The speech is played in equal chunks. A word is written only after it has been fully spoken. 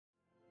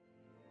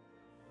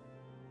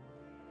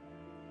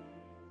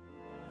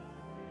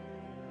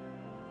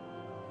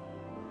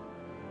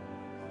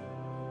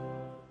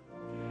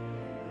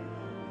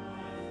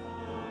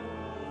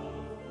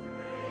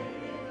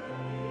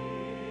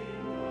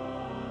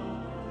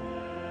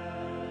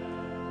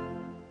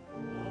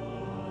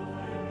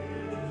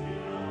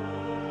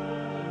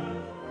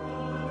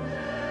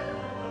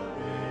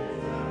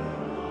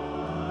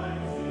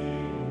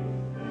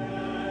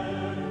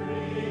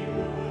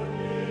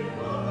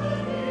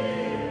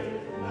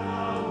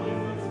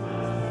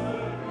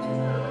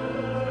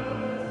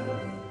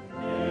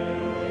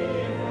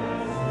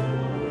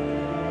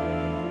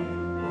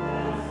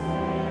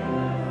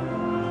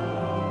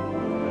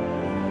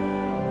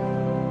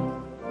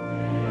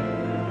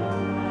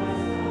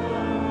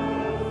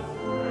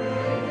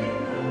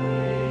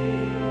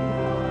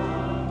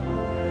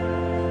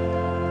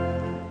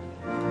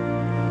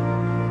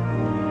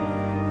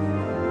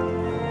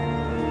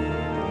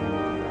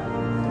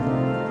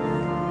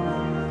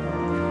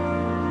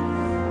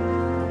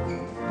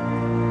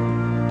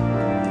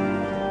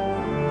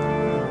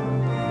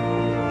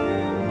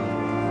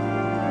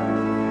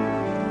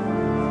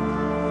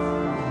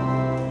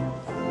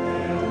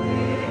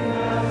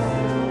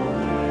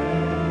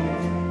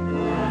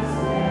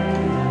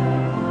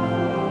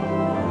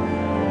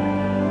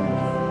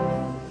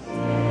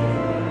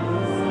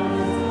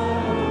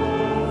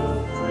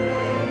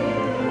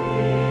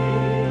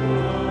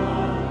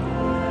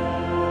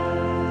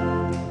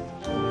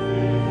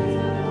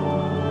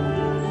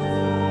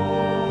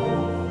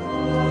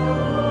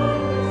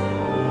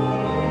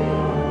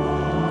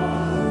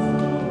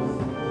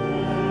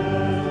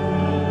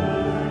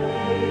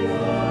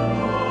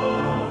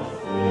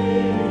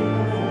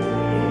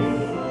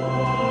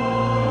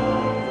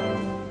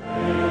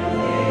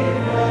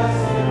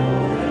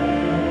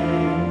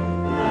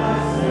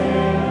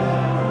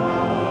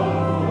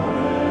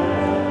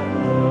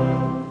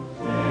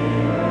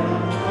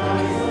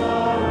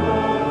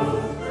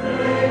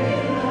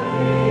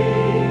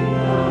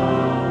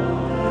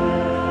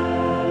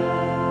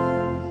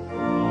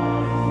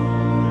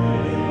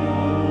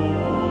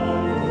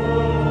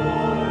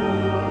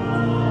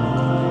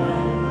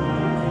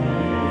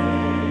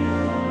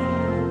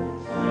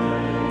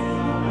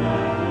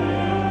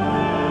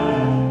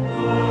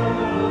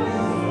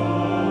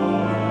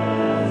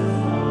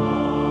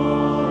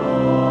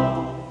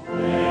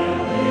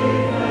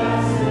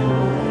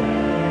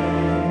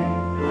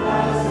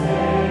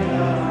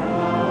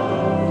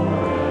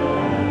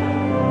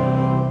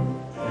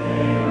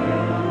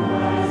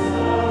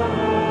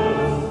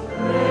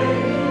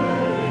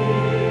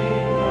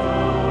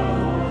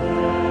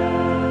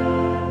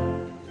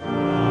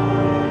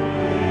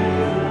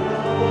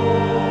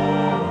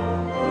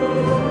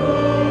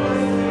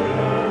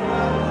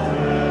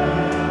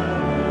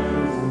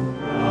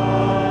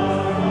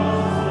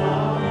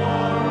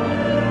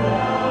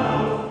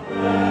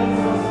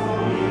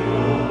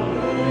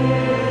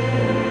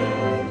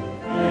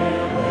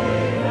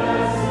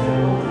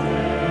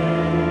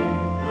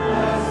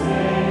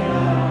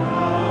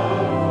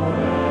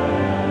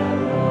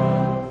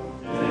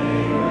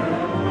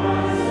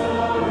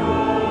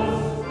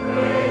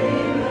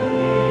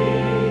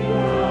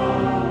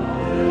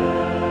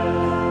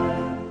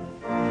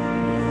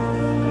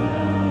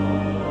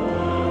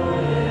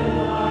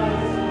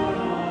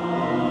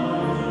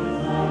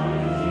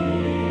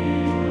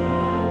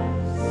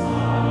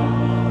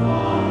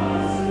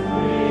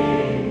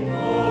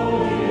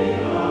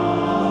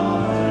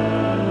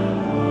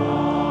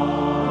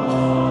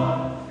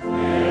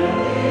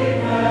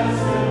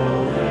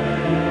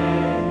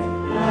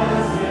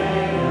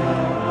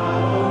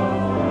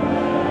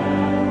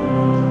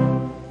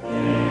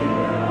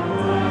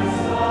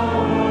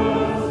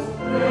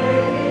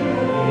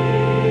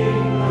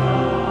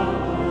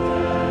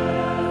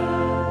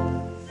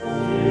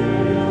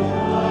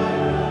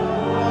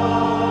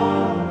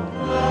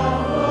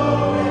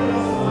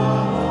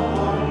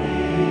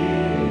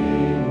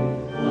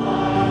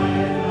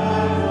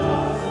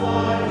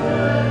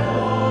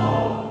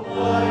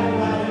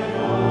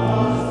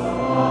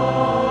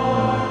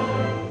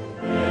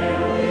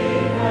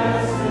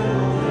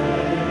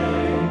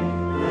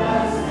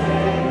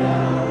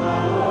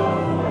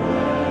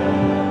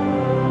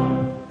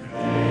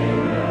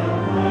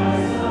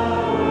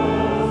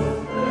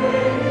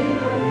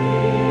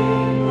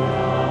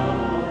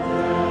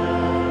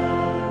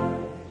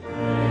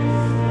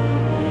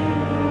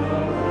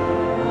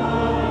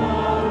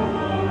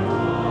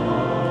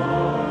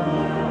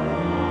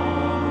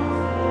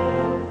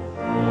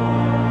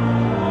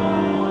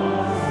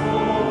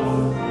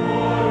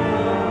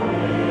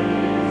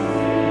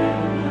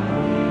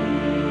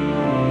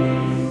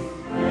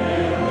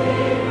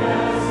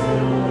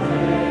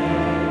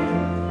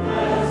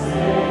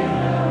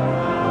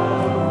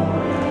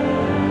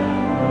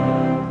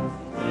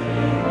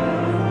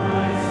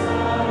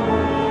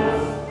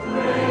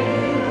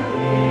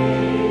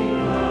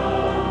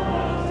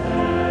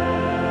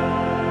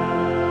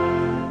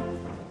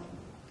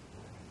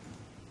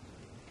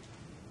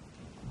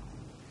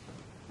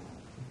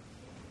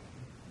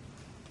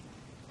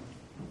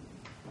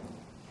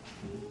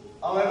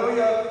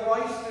Alleluia,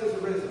 Christ is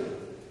risen.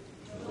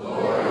 The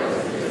Lord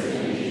is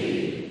risen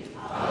indeed.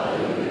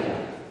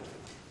 Alleluia.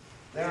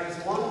 There is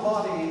one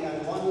body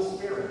and one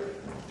Spirit.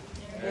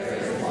 There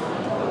is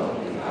one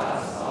hope in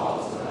God's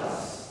call to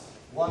us.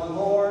 One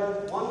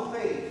Lord, one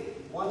faith,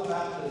 one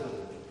baptism.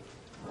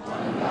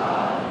 One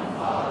God and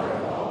Father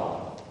of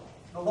all.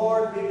 The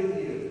Lord be with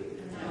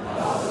you. And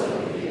also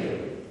with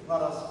you.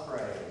 Let us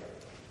pray.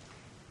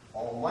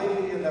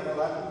 Almighty and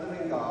everlasting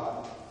living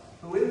God,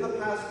 who in the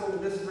Paschal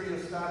mystery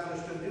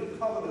established a new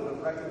covenant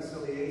of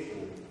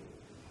reconciliation,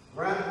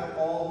 grant that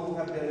all who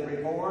have been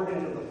reborn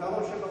into the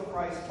fellowship of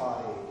Christ's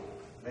body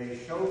may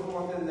show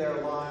forth in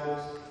their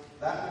lives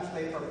that which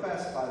they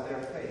profess by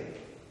their faith.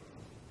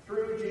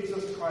 Through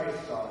Jesus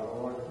Christ our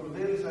Lord, who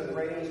lives and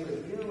reigns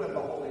with you and the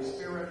Holy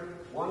Spirit,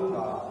 one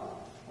God,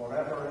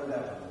 forever and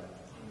ever.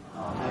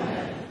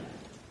 Amen.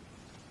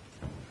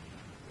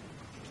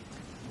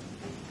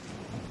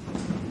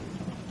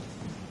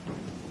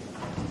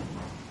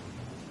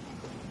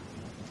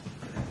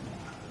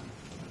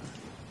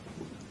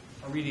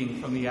 A reading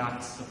from the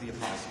Acts of the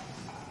Apostles.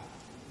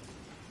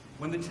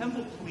 When the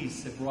temple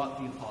police had brought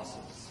the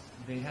apostles,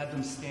 they had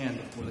them stand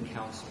before the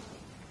council.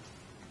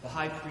 The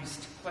high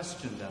priest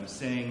questioned them,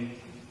 saying,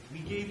 "We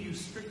gave you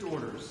strict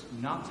orders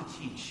not to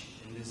teach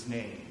in this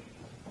name.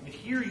 Yet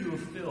here you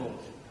have filled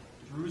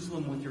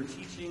Jerusalem with your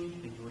teaching,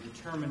 and you are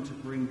determined to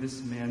bring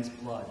this man's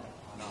blood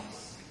on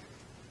us."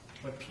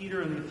 But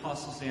Peter and the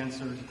apostles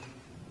answered,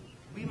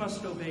 "We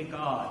must obey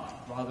God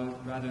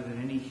rather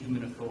than any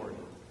human authority.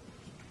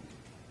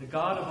 The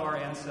God of our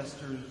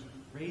ancestors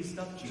raised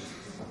up Jesus,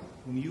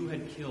 whom you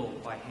had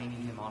killed by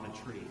hanging him on a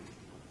tree.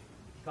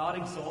 God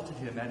exalted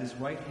him at his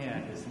right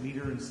hand as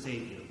leader and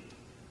savior,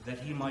 that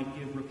he might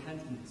give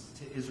repentance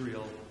to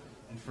Israel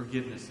and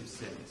forgiveness of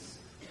sins.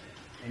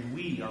 And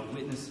we are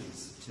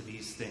witnesses to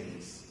these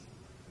things.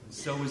 And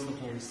so is the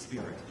Holy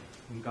Spirit,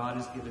 whom God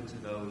has given to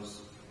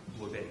those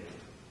who obey him."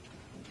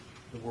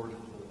 The word of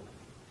the Lord.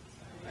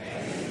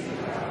 Thanks be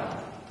to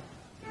God.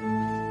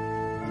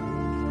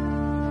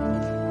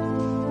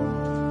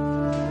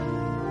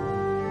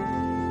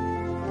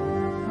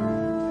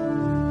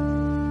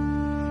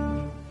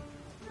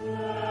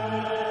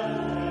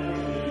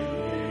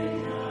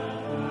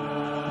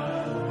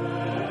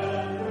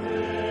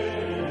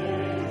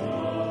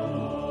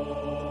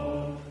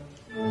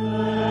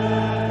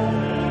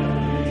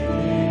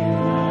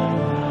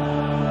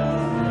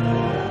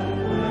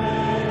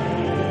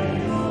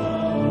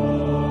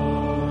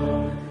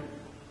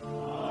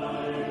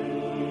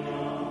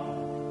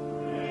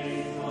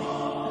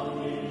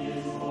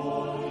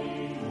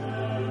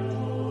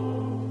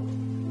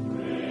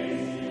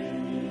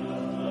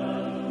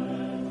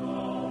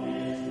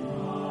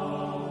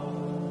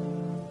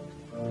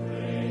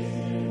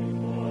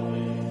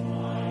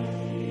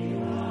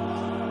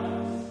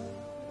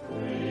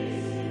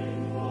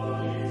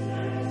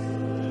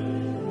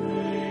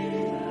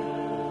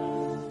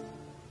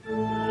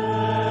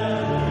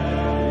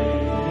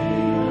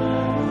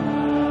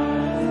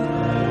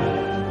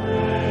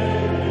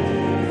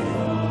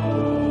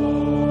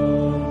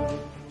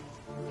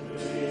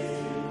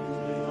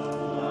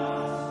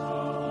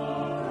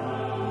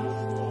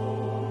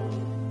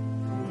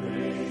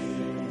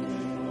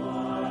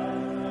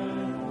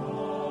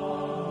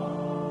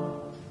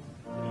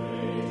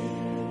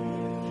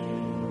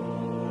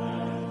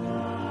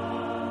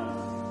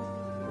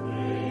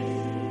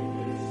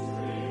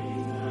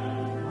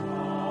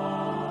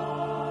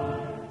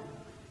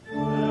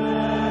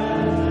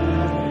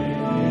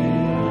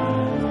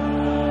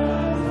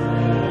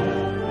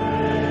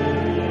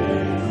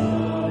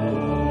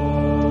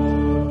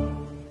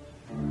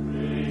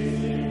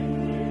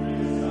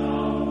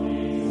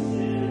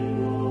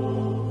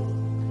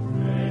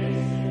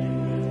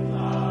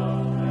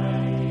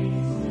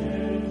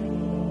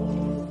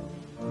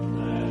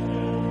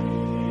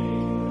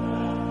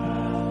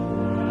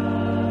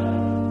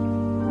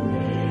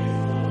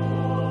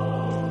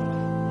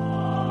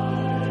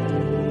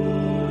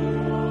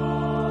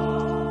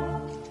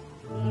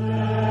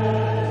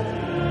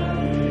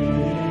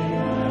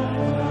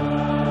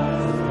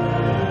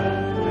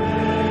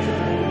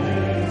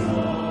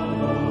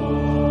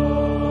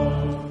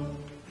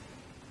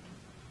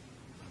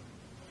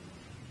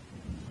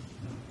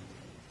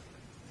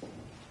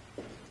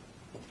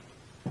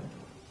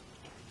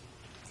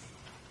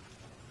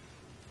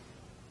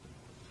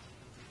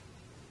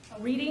 A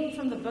reading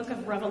from the book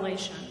of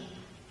Revelation.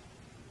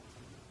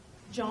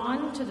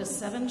 John, to the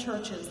 7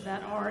 churches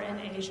that are in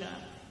Asia.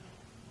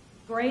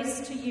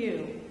 Grace to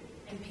you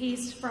and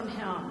peace from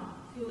him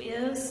who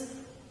is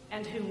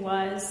and who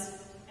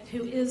was and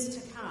who is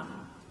to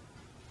come,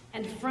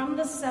 and from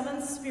the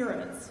 7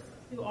 spirits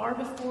who are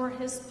before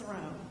his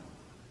throne,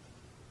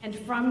 and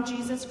from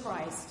Jesus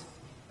Christ,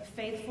 the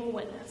faithful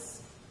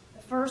witness,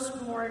 the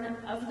firstborn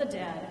of the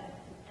dead,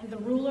 and the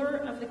ruler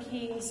of the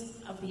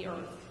kings of the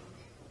earth.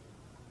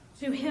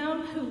 To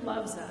him who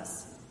loves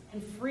us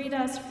and freed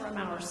us from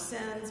our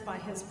sins by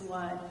his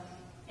blood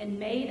and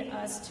made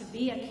us to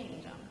be a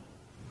kingdom,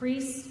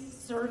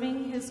 priests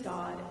serving his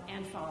God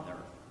and Father.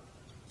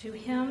 To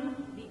him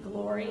be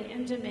glory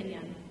and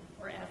dominion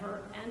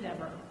forever and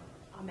ever.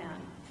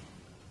 Amen.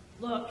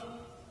 Look,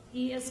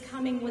 he is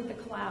coming with the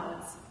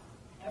clouds.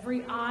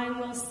 Every eye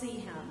will see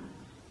him,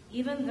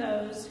 even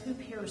those who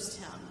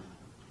pierced him.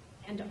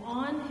 And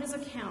on his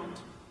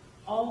account,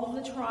 all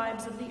the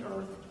tribes of the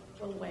earth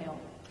will wail.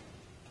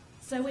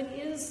 So it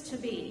is to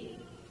be.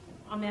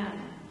 Amen.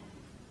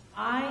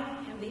 I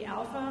am the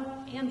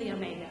Alpha and the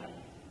Omega,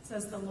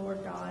 says the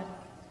Lord God,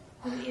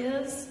 who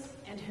is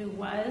and who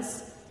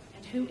was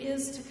and who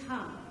is to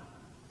come,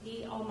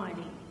 the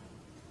Almighty.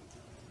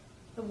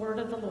 The word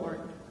of the Lord.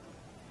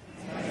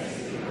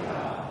 Thanks be to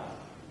God.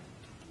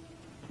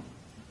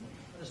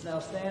 Let us now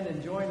stand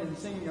and join in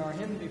singing our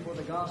hymn before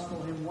the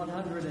gospel, hymn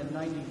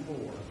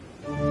 194.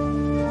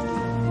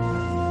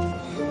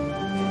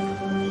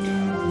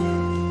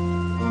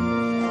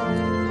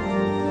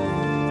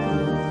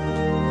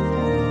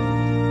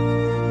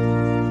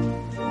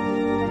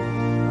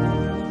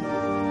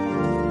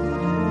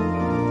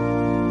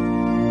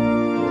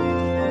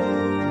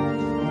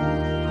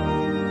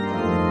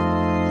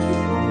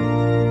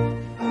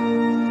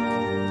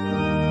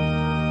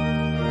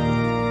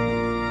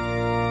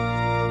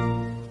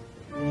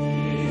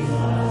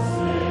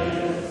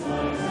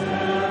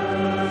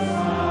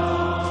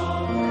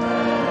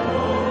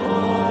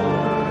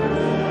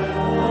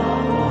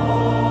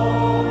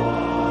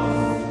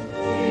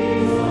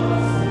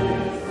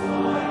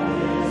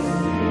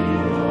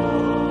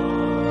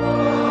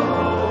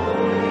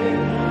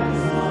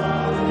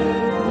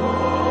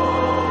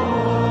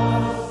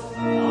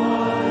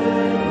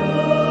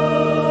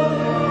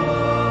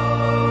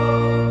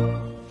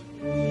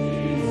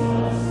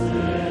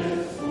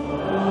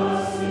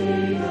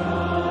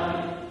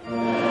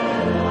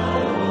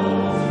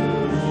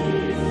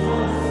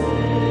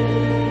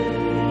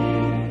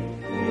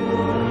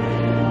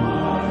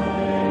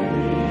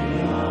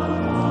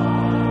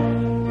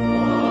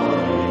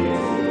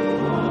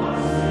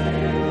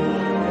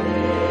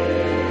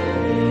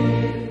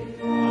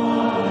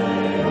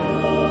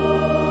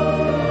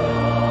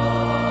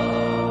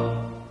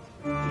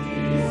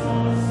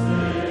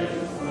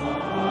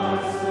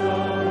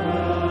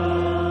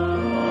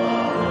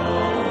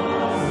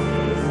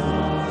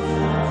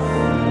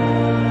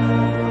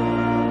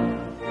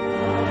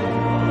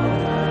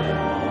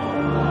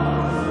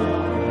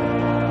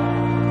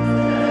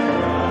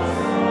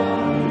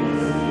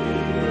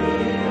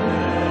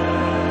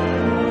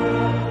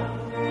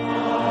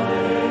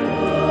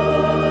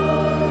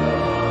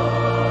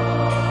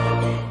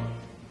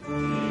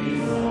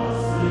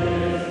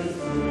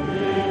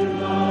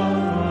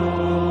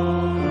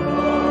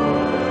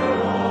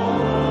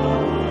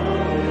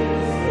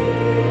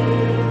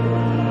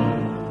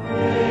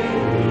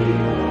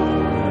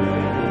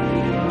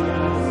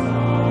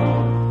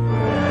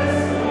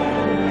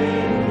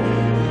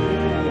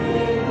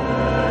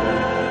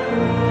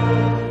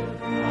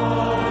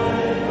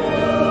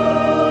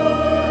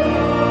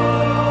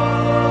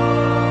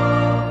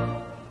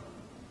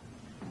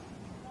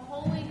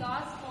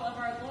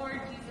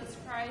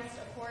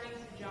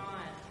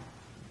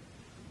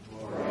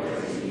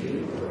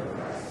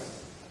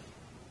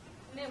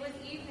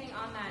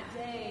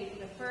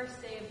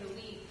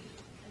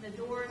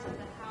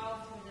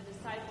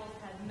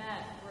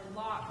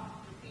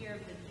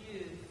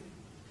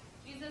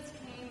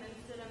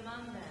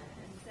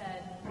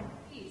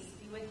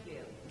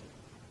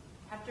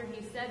 After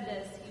he said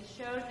this,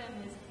 he showed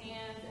them his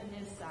hands and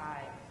his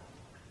side.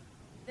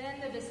 Then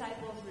the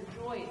disciples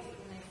rejoiced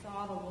when they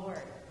saw the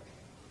Lord.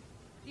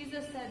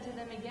 Jesus said to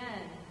them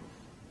again,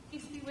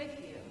 "Peace be with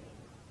you.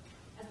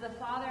 As the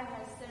Father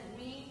has sent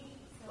me,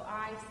 so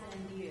I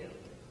send you."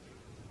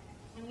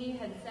 When he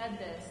had said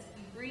this,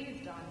 he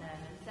breathed on them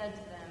and said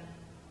to them,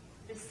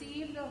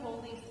 "Receive the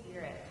Holy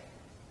Spirit.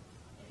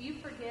 If you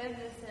forgive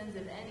the sins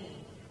of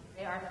any,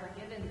 they are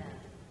forgiven them.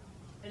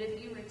 But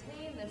if you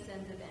retain the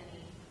sins of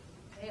any,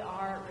 they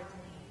are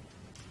retained."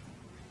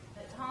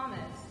 But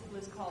Thomas, who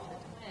was called the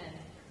twin,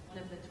 one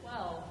of the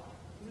 12,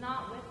 was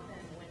not with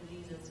them when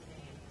Jesus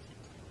came.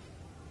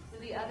 So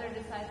the other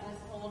disciples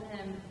told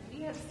him,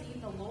 "We have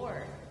seen the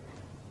Lord."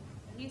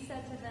 And he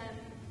said to them,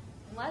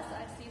 "Unless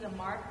I see the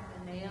mark of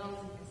the nails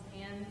in his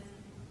hands,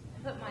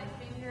 and put my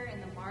finger in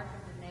the mark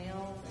of the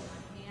nails and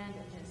my hand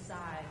in his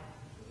side,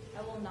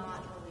 I will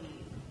not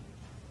believe."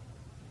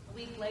 A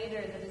week later,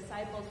 the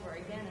disciples were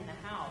again in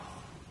the house,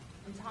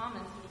 and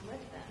Thomas was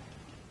with them.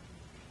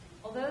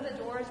 Although the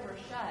doors were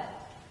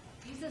shut,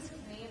 Jesus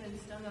came and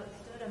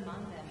stood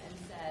among them and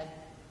said,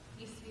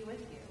 "Peace be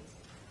with you."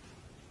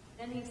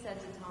 Then he said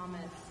to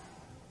Thomas,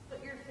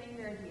 "Put your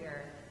finger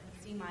here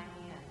and see my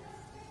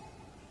hands.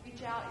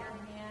 Reach out your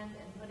hand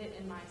and put it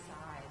in my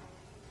side.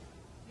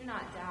 Do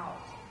not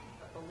doubt,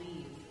 but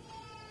believe."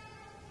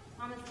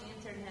 Thomas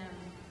answered him,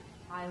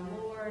 "My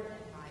Lord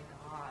and my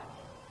God."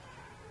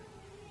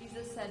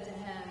 Jesus said to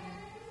him,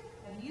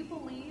 "Have you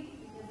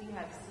believed because you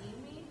have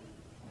seen me?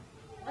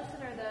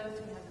 Blessed are those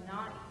who have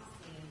not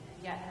seen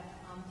and yet have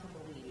come to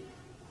believe."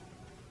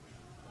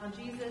 Now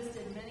Jesus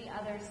did many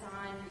other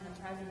signs in the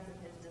presence of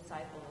his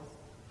disciples,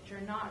 which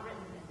which are not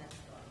written in this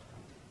book.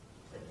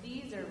 But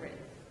these are written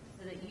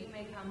so that you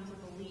may come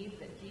to believe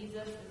that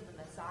Jesus is the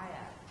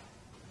Messiah,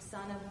 the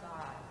Son of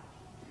God,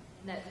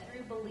 and that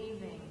through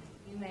believing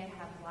you may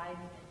have life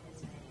in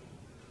his name.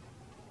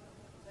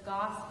 The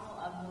Gospel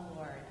of the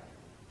Lord.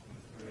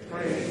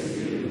 Praise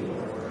to you,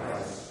 Lord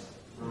Christ.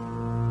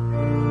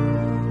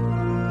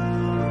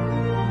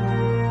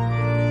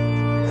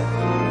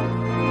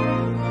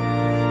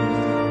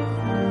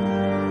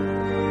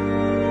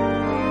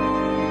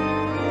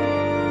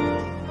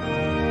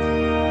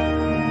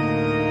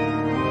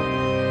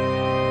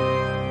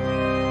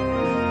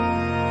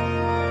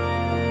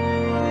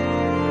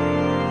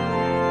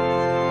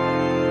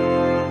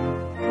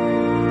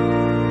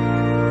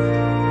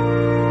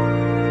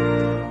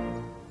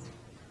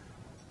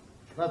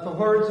 Let the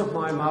words of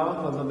my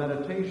mouth and the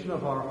meditation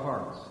of our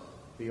hearts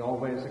be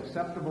always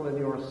acceptable in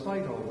your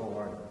sight, O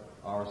Lord,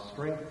 our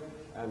strength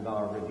and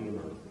our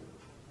Redeemer.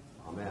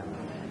 Amen.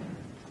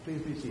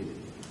 Please be seated.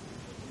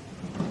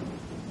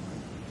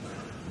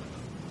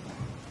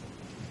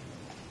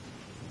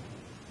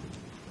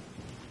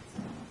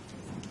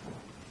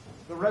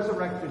 The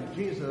resurrected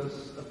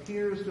Jesus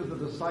appears to the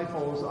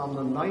disciples on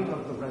the night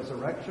of the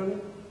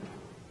resurrection,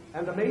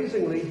 and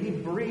amazingly, he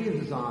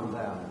breathes on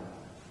them.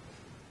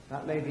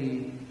 That may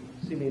be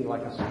seeming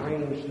like a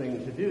strange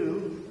thing to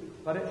do,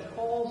 but it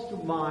calls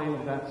to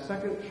mind that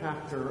second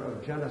chapter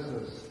of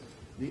Genesis,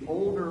 the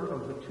older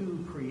of the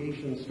two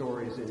creation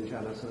stories in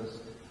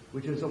Genesis,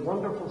 which is a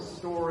wonderful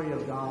story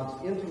of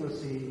God's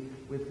intimacy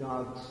with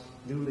God's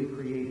newly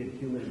created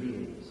human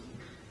beings.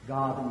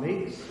 God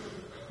makes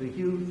the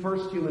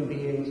first human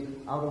beings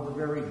out of the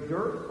very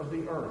dirt of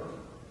the earth,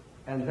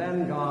 and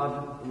then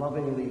God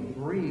lovingly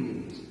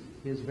breathes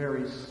his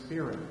very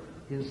spirit,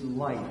 his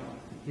life,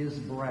 his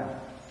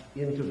breath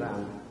into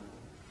them.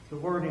 The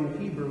word in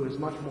Hebrew is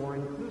much more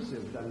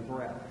inclusive than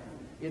breath.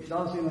 It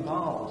does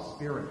involve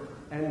spirit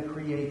and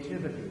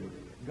creativity.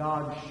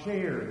 God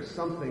shared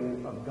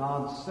something of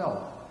God's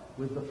self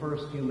with the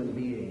first human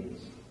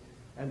beings.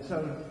 And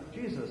so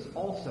Jesus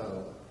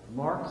also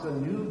marks a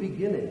new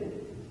beginning,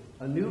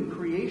 a new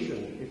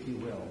creation, if you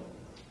will.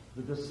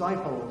 The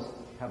disciples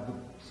have the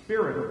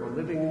Spirit of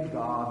the living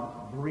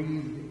God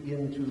breathed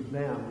into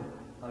them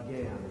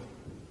again,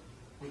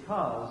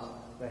 because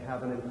they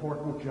have an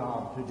important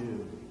job to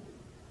do.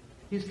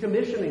 He's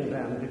commissioning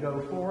them to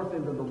go forth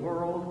into the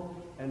world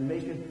and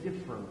make a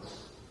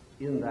difference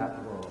in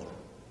that world.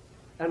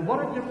 And what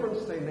a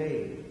difference they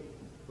made.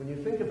 When you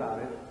think about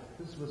it,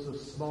 this was a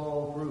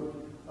small group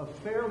of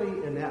fairly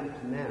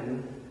inept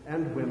men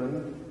and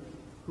women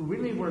who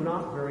really were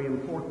not very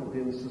important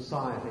in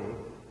society,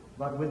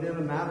 but within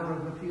a matter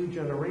of a few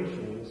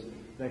generations,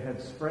 they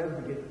had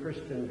spread the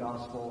Christian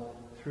gospel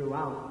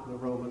throughout the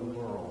Roman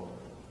world.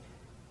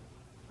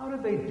 How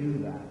did they do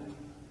that?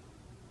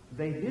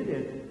 They did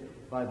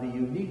it by the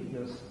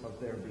uniqueness of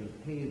their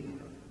behavior.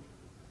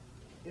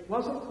 It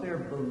wasn't their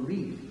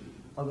belief,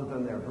 other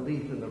than their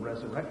belief in the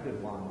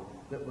resurrected one,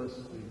 that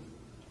was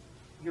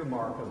the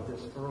earmark of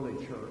this early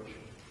church.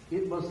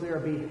 It was their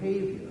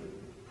behavior,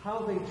 how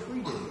they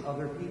treated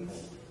other people,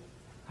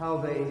 how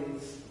they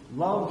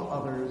loved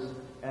others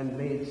and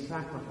made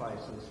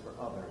sacrifices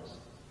for others.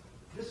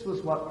 This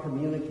was what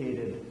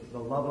communicated the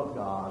love of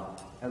God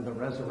and the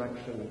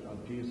resurrection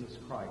of Jesus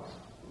Christ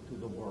to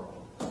the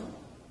world.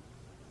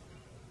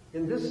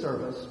 In this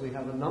service, we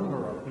have a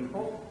number of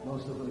people,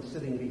 most of them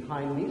sitting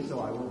behind me, so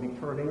I will be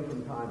turning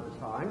from time to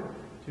time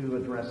to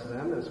address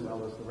them as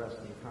well as the rest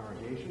of the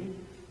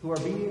congregation, who are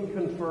being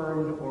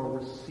confirmed or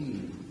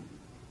received.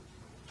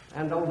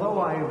 And although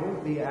I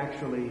won't be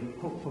actually,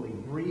 hopefully,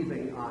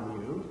 breathing on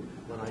you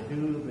when I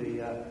do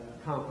the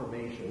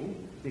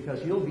confirmation,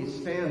 because you'll be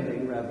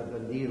standing rather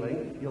than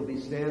kneeling. You'll be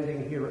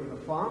standing here at the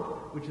font,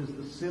 which is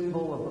the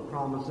symbol of the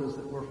promises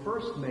that were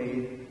first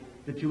made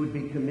that you would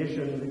be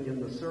commissioned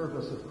in the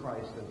service of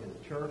Christ and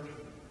his church.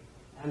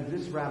 And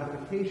this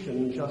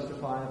ratification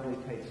justifiably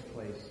takes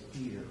place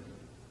here.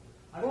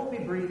 I won't be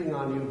breathing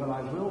on you, but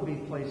I will be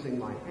placing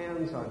my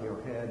hands on your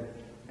head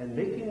and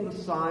making the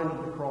sign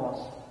of the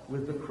cross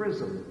with the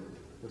chrism,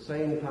 the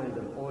same kind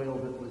of oil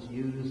that was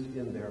used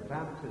in their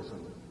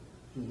baptism,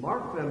 to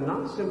mark them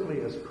not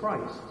simply as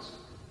Christ's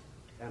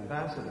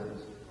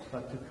ambassadors,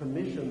 but to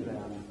commission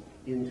them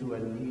into a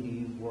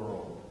needy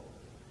world.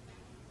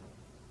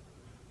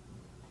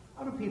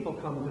 How do people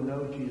come to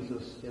know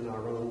Jesus in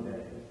our own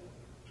day?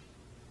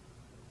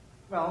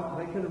 Well,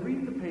 they can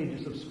read the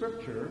pages of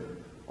Scripture,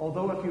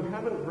 although if you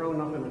haven't grown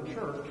up in a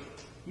church,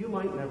 you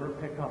might never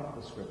pick up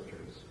the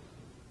Scriptures.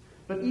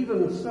 But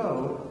even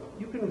so,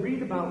 you can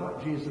read about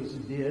what Jesus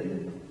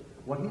did,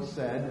 what he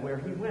said, where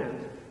he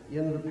went,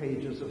 in the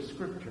pages of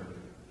Scripture.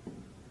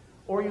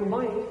 Or you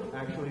might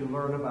actually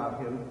learn about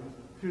him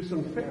through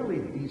some fairly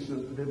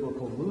decent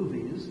biblical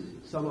movies,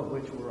 some of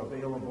which were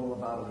available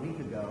about a week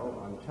ago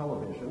on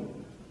television.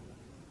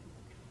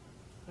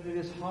 But it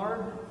is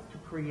hard to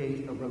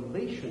create a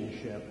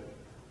relationship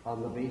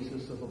on the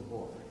basis of a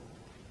book.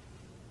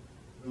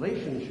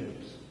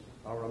 Relationships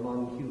are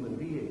among human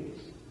beings.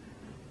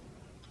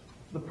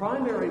 The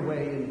primary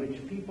way in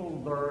which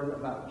people learn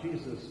about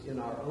Jesus in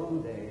our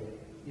own day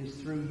is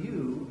through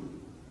you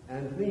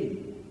and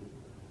me.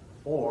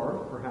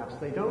 Or perhaps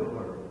they don't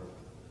learn.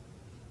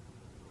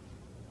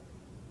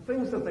 The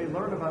things that they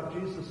learn about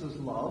Jesus'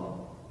 love,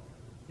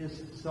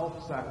 his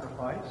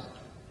self-sacrifice,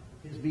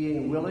 his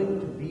being willing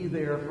to be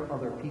there for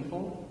other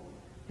people,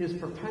 his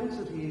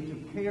propensity to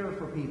care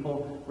for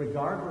people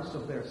regardless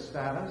of their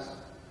status,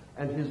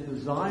 and his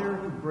desire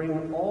to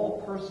bring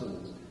all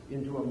persons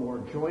into a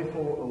more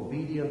joyful,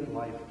 obedient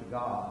life to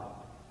God,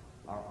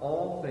 are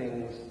all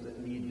things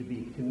that need to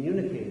be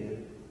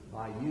communicated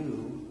by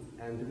you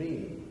and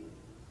me.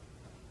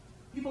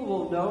 People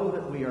will know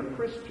that we are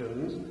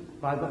Christians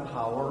by the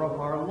power of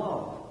our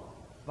love,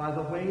 by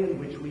the way in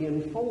which we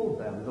enfold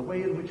them, the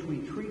way in which we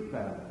treat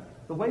them,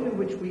 the way in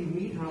which we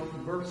mete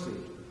out mercy,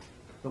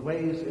 the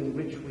ways in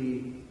which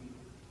we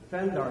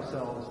defend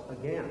ourselves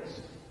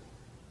against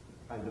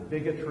kind of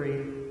bigotry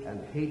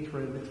and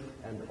hatred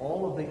and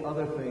all of the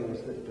other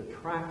things that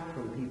detract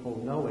from people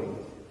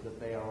knowing that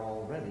they are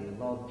already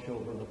loved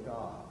children of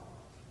God.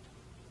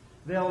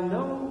 They'll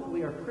know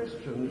we are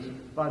Christians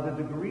by the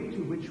degree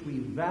to which we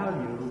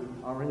value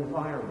our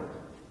environment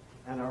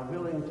and are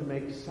willing to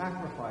make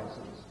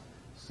sacrifices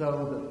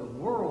so that the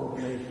world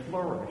may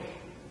flourish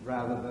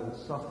rather than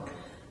suffer.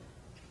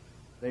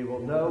 They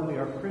will know we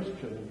are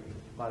Christian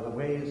by the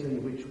ways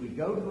in which we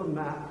go to the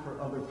mat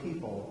for other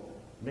people,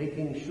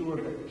 making sure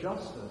that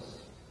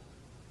justice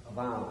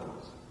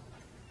abounds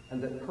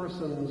and that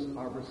persons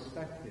are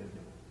respected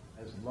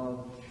as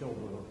loved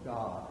children of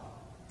God.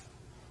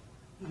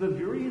 To the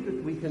degree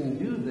that we can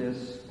do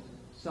this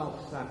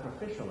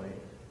self-sacrificially,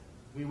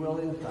 we will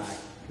in fact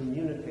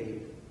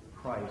communicate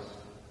Christ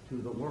to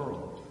the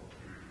world.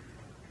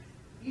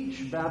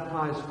 Each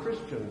baptized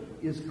Christian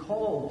is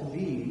called to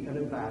be an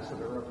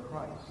ambassador of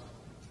Christ.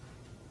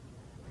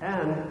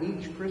 And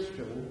each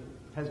Christian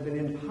has been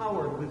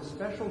empowered with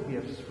special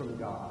gifts from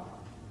God,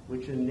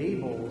 which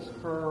enables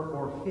her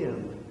or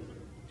him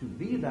to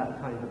be that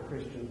kind of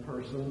Christian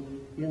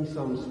person in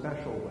some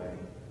special way.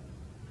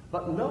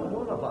 But no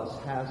one of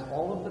us has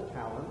all of the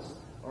talents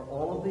or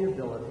all of the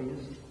abilities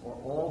or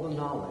all the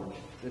knowledge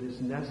that is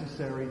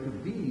necessary to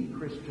be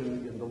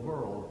Christian in the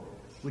world,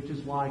 which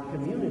is why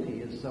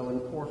community is so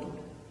important.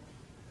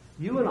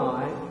 You and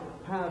I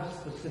have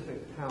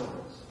specific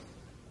talents,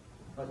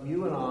 but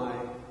you and I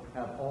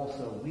have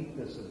also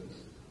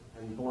weaknesses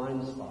and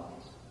blind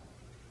spots.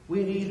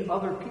 We need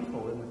other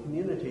people in the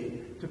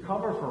community to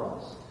cover for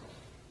us,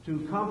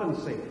 to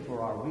compensate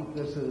for our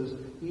weaknesses,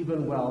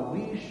 even while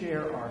we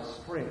share our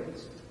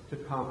strengths to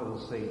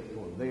compensate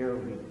for their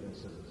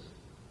weaknesses.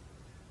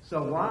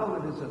 So while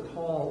it is a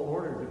tall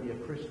order to be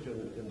a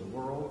Christian in the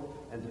world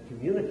and to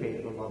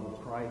communicate the love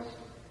of Christ,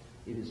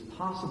 it is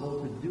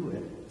possible to do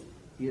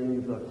it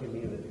in the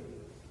community.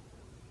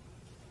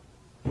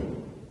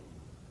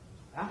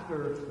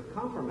 After the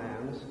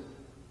confirmands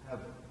have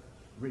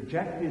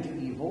rejected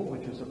evil,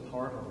 which is a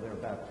part of their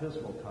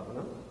baptismal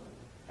covenant,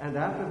 and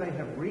after they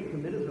have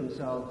recommitted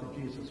themselves to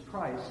Jesus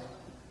Christ,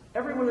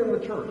 everyone in the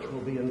church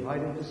will be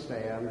invited to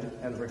stand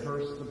and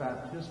rehearse the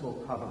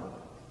baptismal covenant.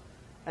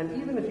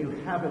 And even if you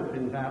haven't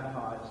been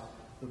baptized,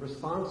 the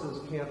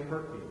responses can't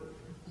hurt you.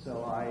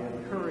 So I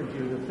encourage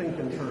you to think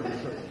in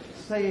terms of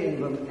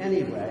saying them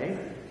anyway,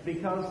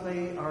 because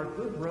they are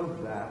good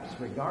roadmaps,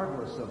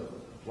 regardless of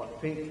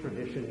what faith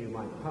tradition you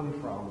might come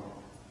from,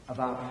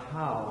 about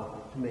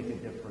how to make a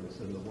difference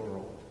in the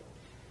world.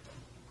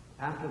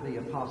 After the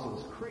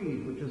Apostles'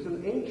 Creed, which is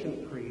an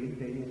ancient creed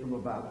dating from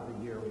about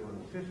the year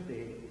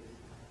 150,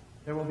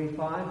 there will be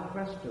 5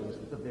 questions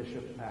that the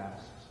bishop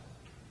asks.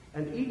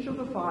 And each of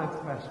the 5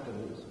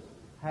 questions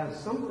has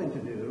something to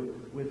do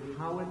with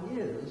how it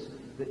is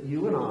that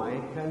you and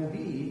I can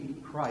be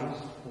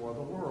Christ for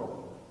the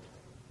world.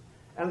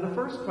 And the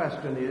first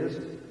question is,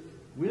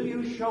 will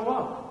you show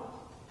up?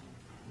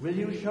 Will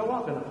you show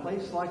up in a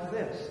place like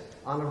this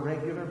on a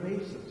regular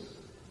basis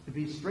to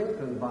be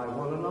strengthened by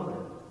one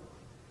another?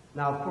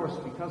 Now, of course,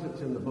 because it's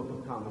in the Book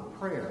of Common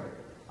Prayer,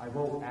 I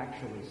won't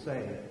actually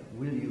say,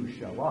 will you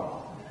show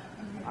up?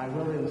 I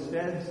will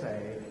instead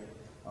say,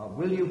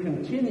 will you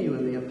continue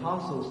in the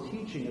apostles'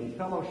 teaching and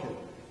fellowship,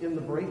 in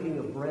the breaking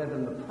of bread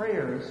and the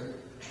prayers?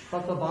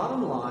 But the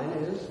bottom line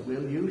is,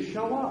 will you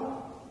show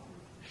up?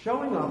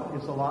 Showing up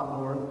is a lot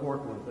more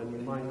important than you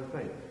might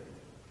think.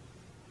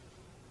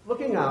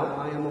 Looking out,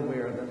 I am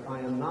aware that I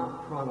am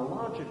not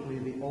chronologically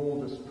the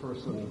oldest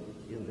person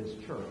in this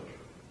church.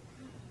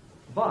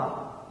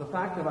 But the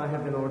fact that I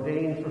have been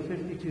ordained for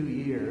 52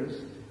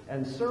 years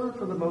and served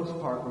for the most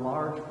part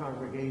large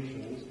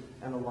congregations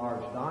and a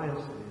large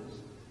diocese,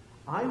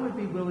 I would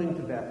be willing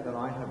to bet that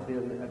I have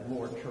been at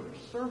more church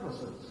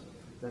services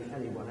than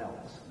anyone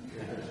else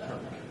in this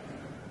church.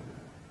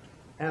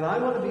 And I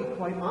want to be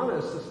quite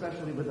honest,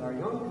 especially with our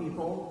young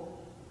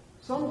people,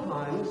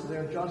 sometimes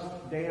they're just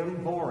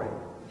damn boring.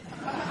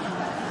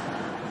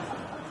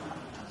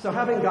 So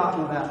having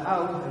gotten that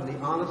out and the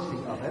honesty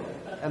of it,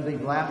 and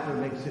the laughter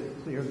makes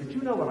it clear that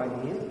you know what I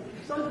mean,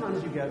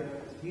 sometimes you get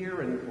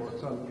here and or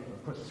some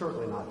of course,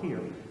 certainly not here,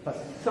 but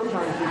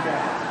sometimes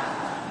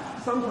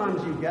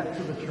you get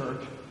to the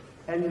church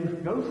and you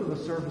go through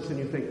the service and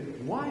you think,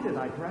 why did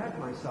I drag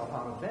myself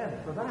out of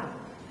bed for that?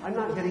 I'm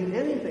not getting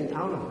anything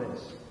out of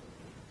this.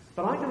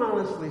 But I can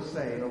honestly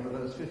say, over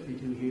those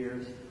 52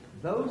 years,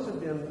 those have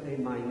been a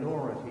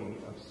minority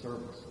of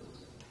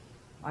services.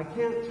 I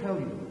can't tell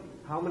you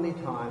how many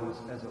times,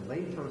 as a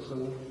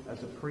layperson,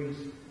 as a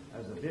priest,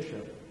 as a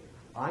bishop,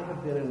 I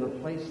have been in a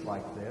place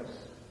like this,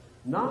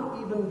 not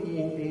even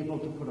being able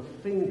to put a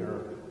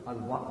finger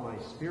on what my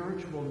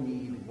spiritual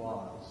need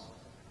was,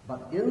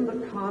 but in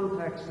the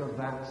context of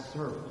that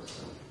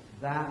service,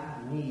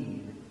 that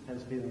need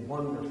has been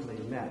wonderfully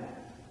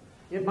met.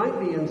 It might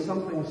be in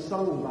something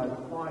sung by the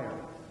choir.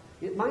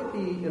 It might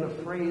be in a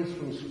phrase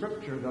from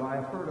Scripture that I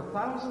have heard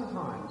 1,000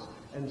 times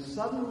and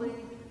suddenly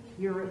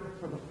hear it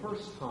for the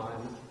first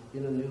time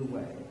in a new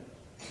way.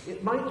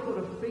 It might put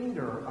a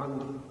finger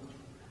on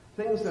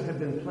things that have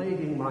been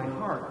plaguing my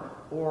heart,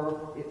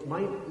 or it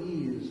might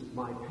ease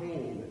my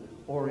pain,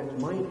 or it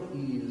might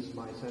ease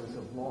my sense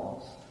of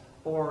loss,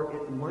 or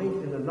it might,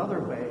 in another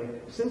way,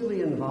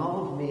 simply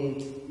involve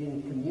me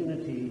in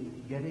community,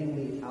 getting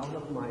me out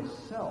of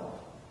myself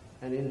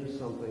and into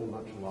something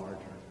much larger.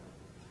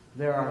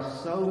 There are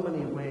so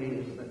many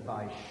ways that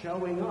by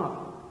showing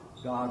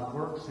up, God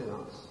works in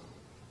us.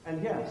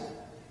 And yes,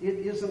 it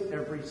isn't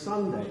every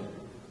Sunday.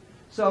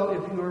 So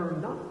if you're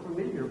not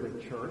familiar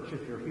with church,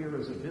 if you're here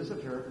as a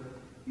visitor,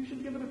 you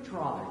should give it a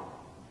try.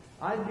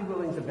 I'd be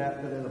willing to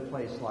bet that in a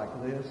place like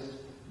this,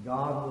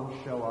 God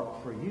will show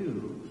up for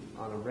you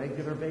on a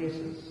regular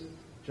basis,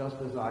 just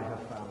as I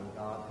have found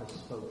God has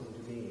spoken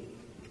to me,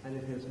 and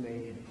it has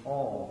made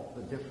all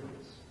the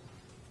difference.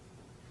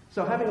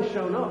 So having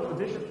shown up, the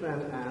bishop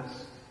then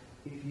asks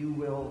if you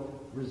will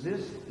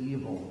resist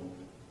evil.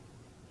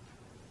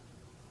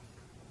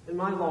 In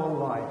my long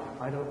life,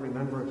 I don't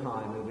remember a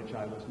time in which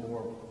I was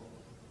more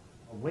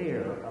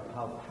aware of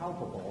how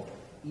palpable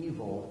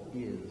evil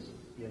is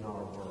in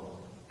our world.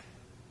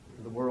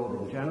 In the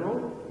world in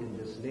general, in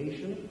this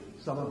nation,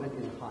 some of it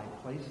in high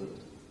places.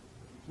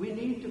 We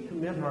need to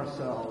commit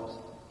ourselves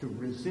to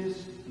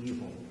resist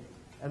evil.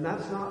 And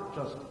that's not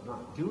just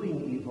not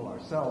doing evil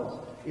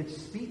ourselves, it's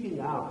speaking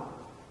out.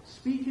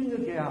 Speaking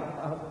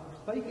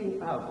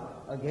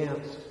out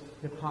against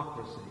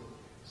hypocrisy.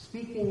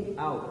 Speaking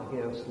out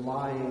against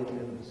lying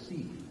and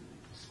deceit.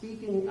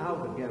 Speaking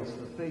out against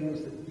the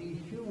things that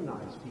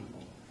dehumanize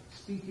people.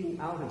 Speaking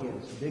out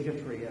against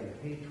bigotry and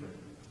hatred.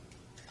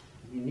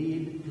 We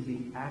need to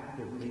be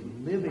actively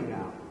living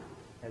out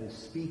and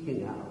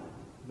speaking out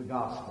the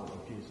gospel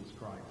of Jesus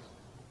Christ.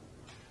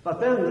 But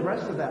then the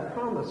rest of that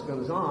promise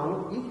goes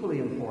on, equally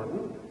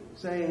important,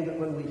 saying that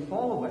when we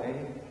fall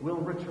away, we'll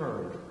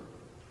return.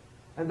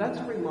 And that's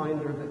a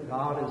reminder that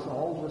God is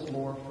always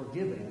more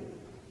forgiving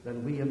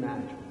than we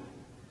imagine.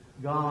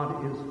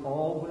 God is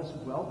always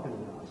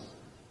welcoming us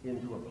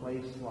into a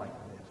place like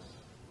this.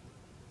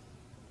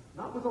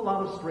 Not with a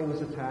lot of strings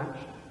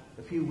attached.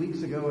 A few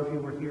weeks ago, if you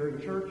were here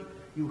in church,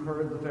 you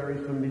heard the very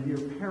familiar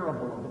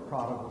parable of the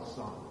prodigal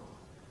son.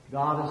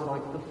 God is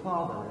like the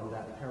father in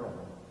that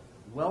parable,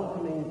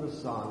 welcoming the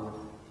son,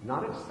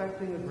 not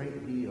expecting a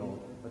great deal,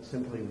 but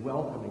simply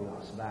welcoming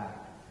us back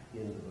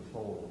into the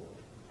fold.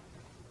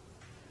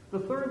 The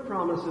third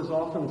promise is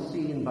often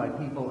seen by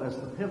people as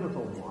the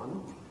pivotal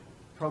one,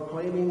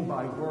 proclaiming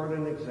by word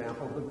and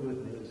example the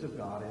good news of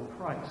God in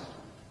Christ.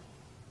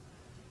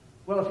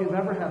 Well, if you've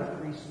ever had a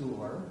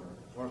preschooler,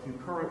 or if you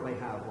currently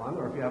have one,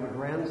 or if you have a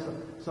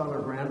grandson or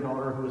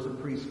granddaughter who is a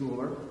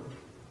preschooler,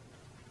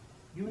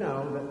 you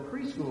know that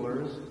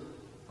preschoolers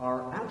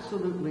are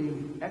absolutely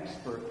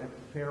expert at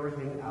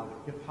ferreting out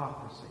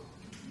hypocrisy.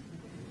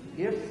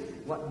 If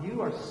what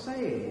you are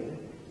saying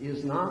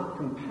is not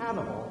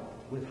compatible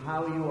with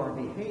how you are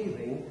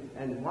behaving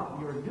and what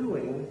you're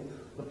doing,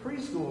 the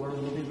preschooler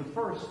will be the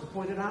first to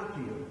point it out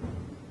to you.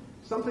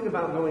 Something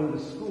about going to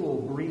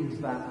school breeds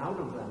that out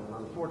of them,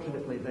 and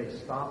unfortunately they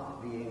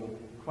stop being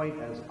quite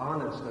as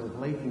honest and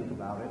blatant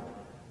about it.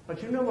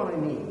 But you know what I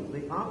mean.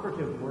 The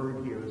operative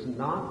word here is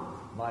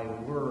not by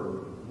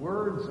word.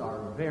 Words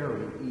are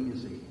very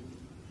easy.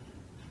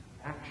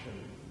 Action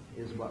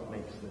is what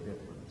makes the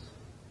difference.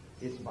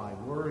 It's by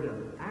word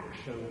and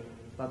action,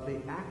 but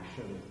the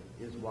action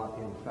is what,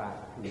 in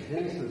fact,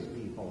 convinces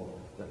people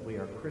that we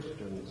are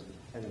Christians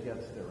and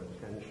gets their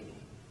attention.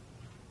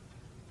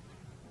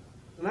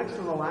 The next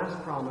to the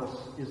last promise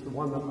is the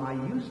one that I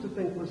used to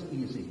think was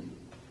easy.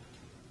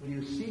 Will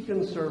you seek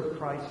and serve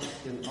Christ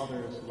in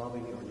others,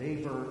 loving your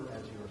neighbor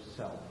as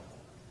yourself?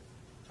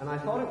 And I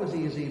thought it was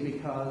easy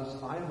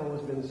because I have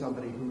always been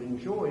somebody who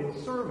enjoyed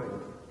serving.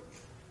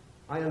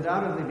 I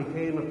undoubtedly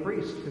became a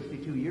priest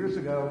 52 years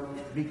ago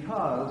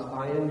because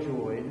I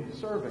enjoyed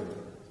serving.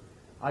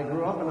 I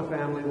grew up in a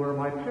family where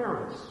my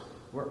parents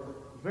were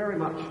very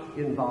much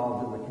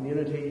involved in the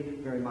community,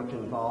 very much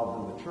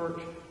involved in the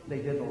church. They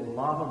did a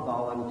lot of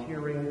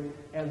volunteering,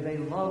 and they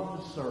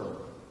loved to serve.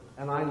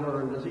 And I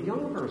learned as a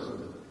young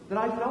person that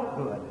I felt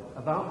good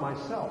about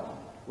myself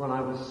when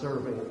I was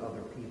serving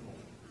other people.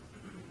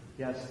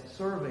 Yes,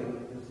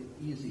 serving is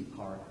the easy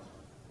part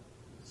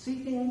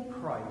Seeking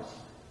Christ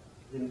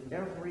in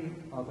every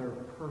other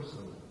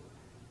person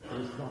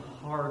is the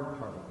hard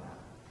part of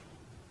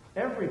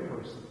that. Every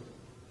person.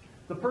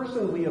 The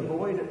person we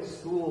avoid at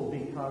school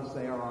because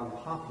they are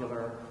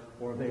unpopular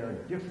or they are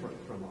different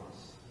from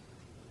us.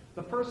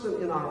 The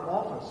person in our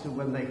office who,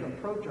 when they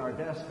approach our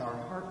desk, our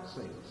heart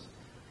sinks.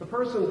 The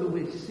person who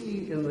we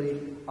see in the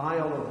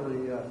aisle of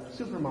the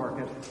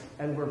supermarket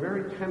and we're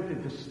very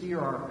tempted to steer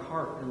our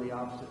cart in the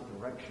opposite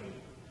direction.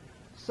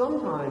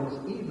 Sometimes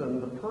even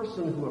the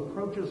person who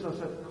approaches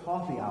us at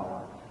coffee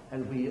hour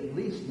and we at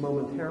least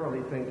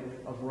momentarily think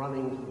of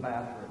running to the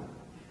bathroom.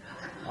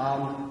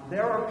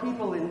 There are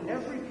people in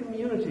every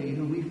community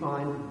who we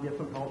find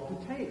difficult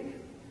to take.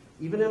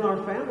 Even in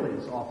our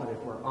families, often, if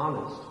we're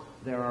honest,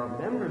 there are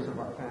members of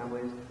our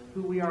families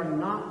who we are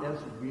not as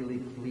really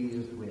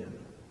pleased with.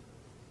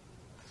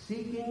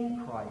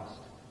 Seeking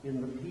Christ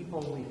in the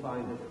people we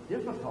find it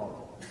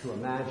difficult to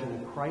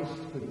imagine Christ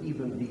could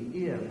even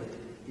be in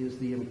is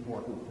the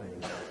important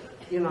thing.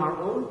 In our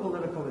own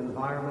political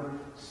environment,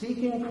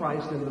 seeking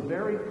Christ in the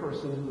very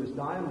person who is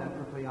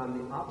diametrically on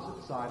the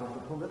opposite side of the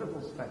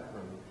political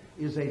spectrum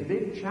is a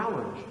big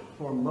challenge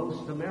for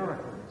most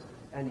Americans,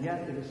 and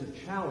yet it is a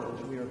challenge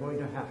we are going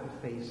to have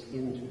to face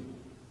into.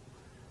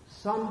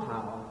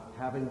 Somehow,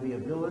 having the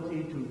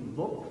ability to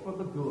look for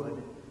the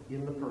good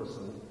in the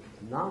person,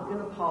 not in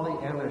a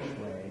Pollyannish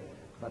way,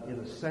 but in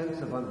a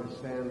sense of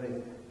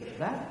understanding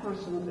that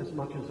person, as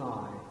much as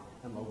I,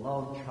 am a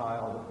loved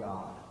child of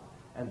God,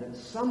 and that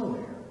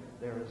somewhere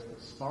there is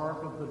the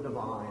spark of the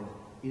divine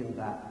in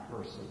that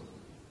person.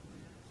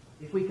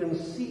 If we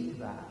can seek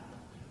that,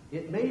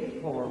 it may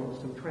form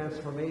some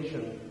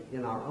transformation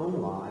in our own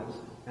lives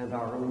and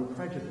our own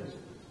prejudices.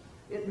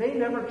 It may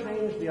never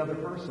change the other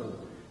person,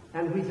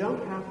 and we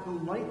don't have to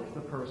like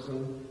the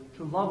person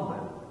to love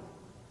them.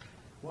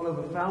 One of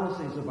the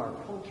fallacies of our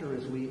culture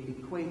is we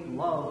equate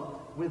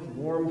love with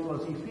warm,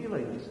 fuzzy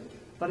feelings.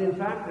 But in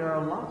fact, there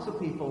are lots of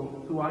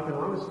people who I can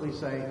honestly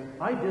say,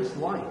 I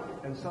dislike,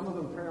 and some of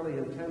them fairly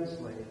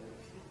intensely,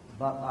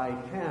 but I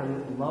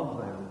can love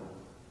them.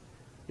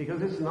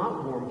 Because it's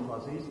not warm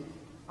fuzzies.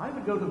 I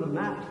would go to the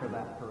mat for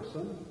that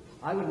person.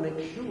 I would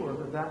make sure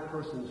that that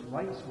person's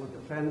rights were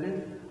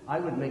defended. I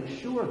would make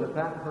sure that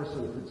that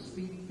person could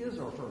speak his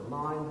or her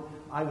mind.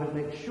 I would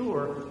make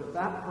sure that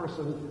that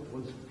person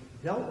was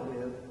dealt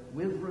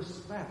with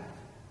respect.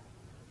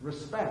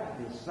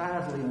 Respect is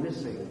sadly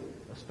missing,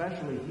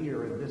 especially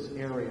here in this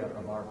area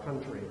of our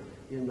country,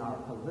 in our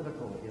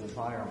political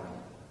environment.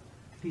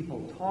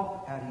 People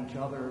talk at each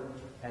other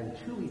and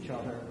to each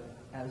other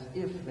as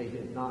if they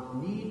did not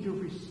need to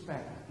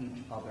respect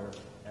each other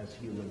as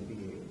human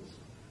beings.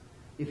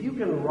 If you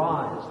can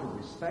rise to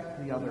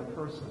respect the other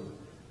person,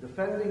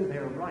 defending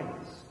their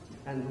rights,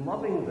 and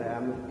loving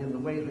them in the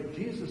way that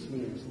Jesus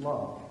means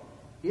love,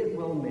 it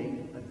will make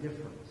a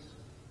difference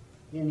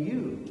in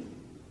you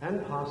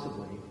and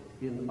possibly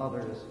in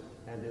others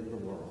and in the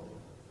world.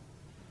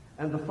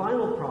 And the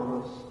final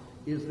promise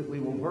is that we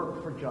will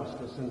work for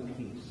justice and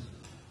peace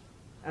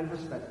and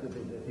respect the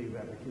dignity of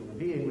every human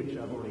being, which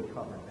I've already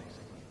covered,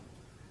 basically.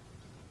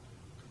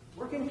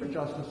 Working for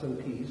justice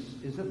and peace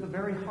is at the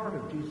very heart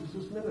of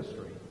Jesus'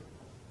 ministry.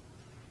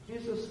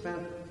 Jesus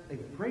spent a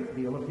great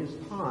deal of his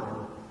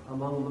time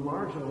among the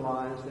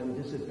marginalized and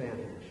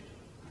disadvantaged.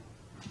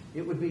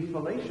 It would be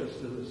fallacious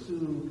to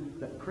assume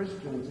that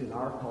Christians in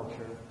our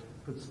culture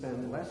could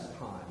spend less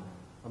time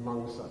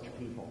among such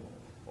people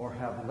or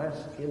have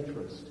less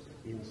interest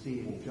in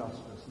seeing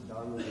justice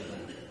done to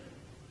them.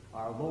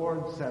 Our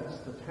Lord sets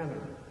the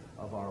tenor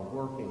of our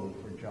working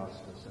for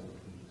justice and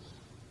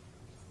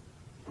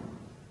peace.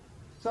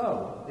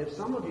 So, if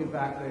some of you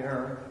back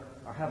there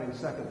are having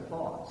second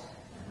thoughts,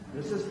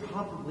 this is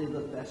probably the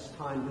best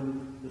time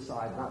to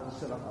decide not to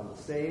sit up on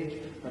the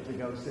stage, but to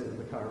go sit in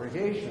the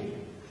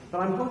congregation.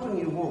 But I'm hoping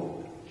you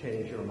won't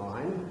change your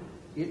mind.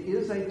 It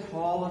is a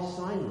tall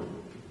assignment.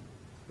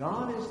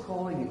 God is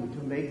calling you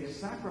to make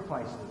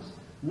sacrifices.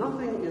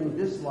 Nothing in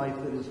this life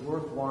that is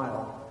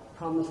worthwhile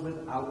comes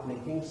without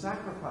making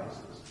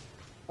sacrifices.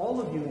 All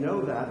of you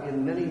know that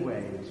in many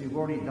ways. You've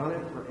already done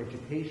it for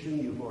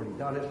education. You've already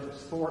done it for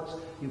sports.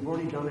 You've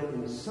already done it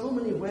in so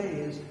many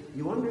ways.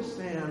 You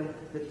understand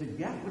that to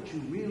get what you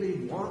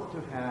really want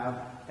to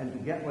have and to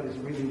get what is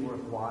really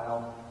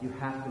worthwhile, you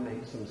have to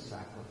make some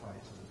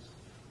sacrifices.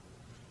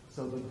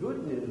 So the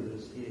good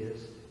news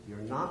is you're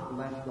not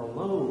left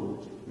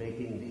alone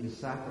making these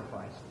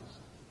sacrifices.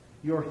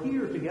 You're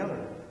here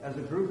together as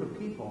a group of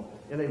people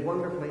in a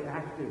wonderfully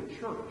active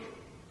church.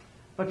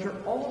 But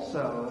you're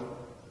also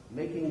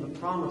making the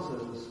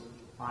promises,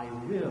 I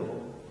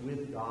will,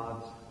 with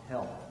God's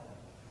help.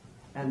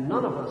 And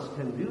none of us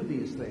can do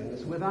these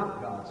things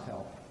without God's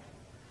help.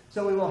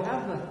 So we will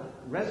have the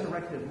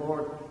resurrected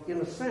Lord, in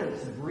a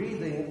sense,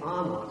 breathing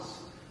on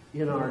us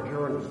in our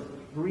journey,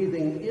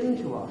 breathing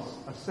into us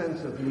a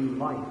sense of new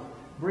life,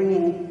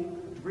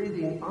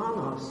 breathing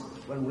on us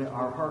when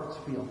our hearts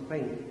feel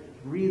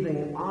faint,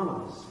 breathing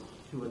on us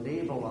to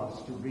enable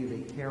us to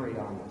really carry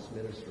on this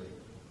ministry.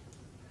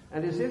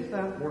 And as if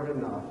that weren't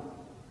enough,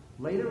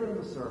 later in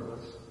the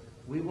service,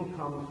 we will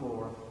come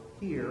forth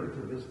here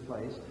to this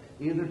place,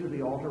 either to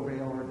the altar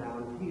rail or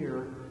down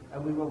here,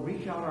 and we will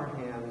reach out our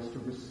hands to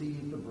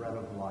receive the bread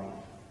of life.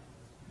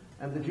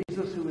 And the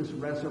Jesus who is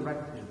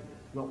resurrected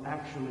will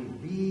actually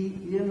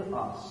be in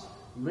us,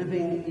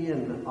 living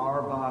in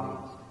our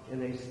bodies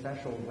in a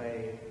special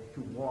way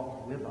to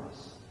walk with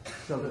us,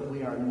 so that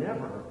we are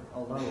never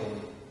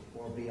alone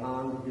or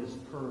beyond his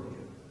purview.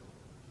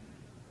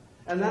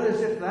 And then,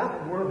 as if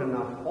that weren't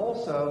enough,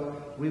 also,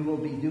 we will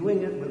be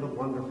doing it with a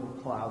wonderful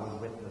cloud of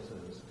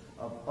witnesses,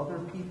 of other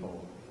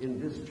people in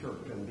this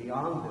church and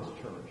beyond this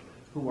church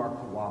who are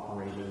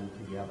cooperating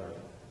together.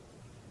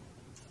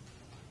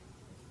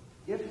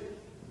 If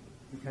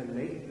you can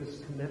make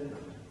this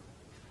commitment,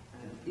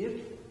 and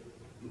if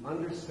you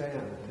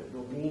understand that it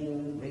will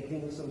mean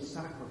making some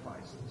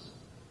sacrifices,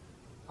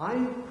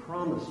 I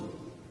promise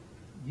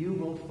you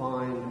will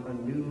find a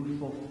new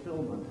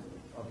fulfillment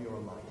of your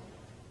life.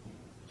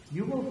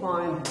 You will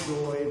find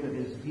joy that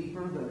is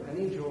deeper than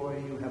any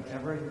joy you have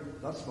ever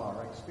thus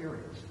far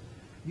experienced.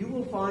 You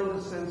will find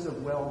a sense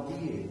of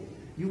well-being.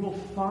 You will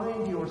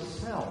find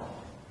yourself.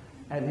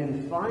 And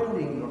in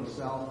finding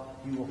yourself,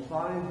 you will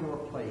find your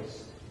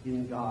place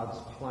in God's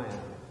plan.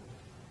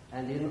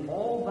 And in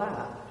all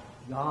that,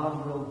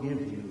 God will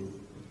give you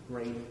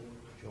great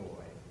joy.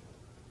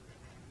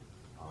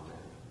 Amen.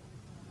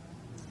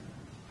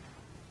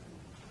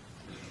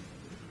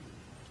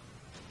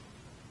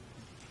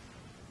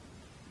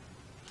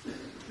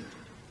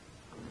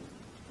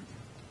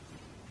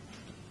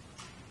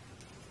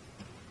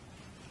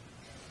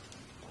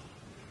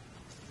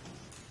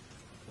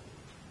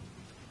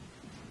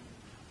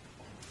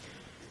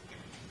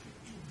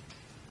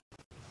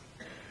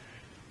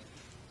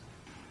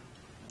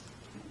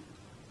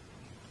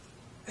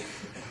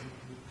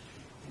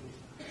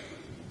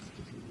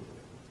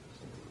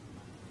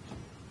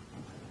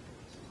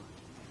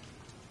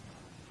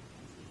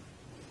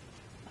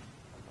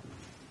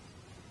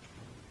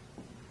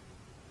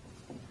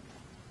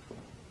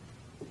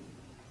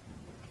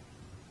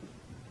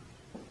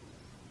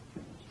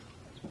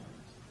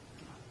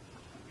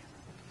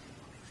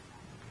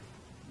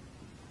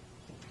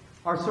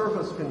 Our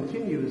service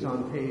continues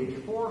on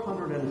page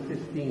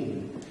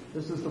 415.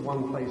 This is the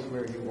one place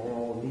where you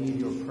all need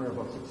your prayer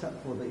books,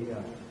 except for the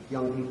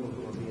young people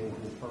who are being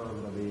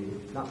confirmed, or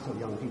the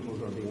not-so-young people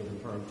who are being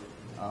confirmed.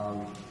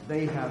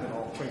 They have it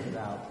all printed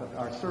out, but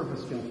our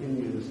service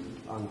continues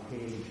on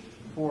page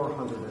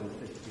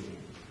 415.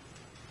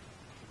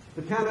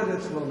 The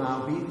candidates will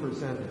now be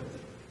presented.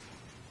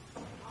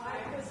 I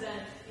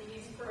present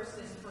these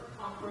persons for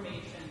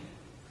confirmation,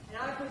 and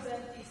I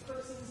present these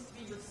persons to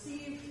be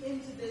received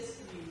into this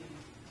communion.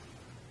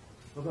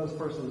 Will those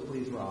persons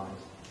please rise?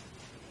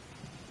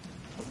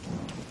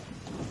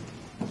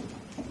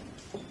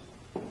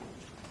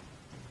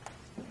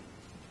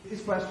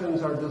 These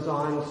questions are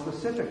designed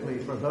specifically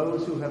for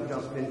those who have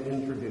just been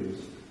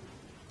introduced.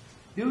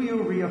 Do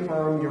you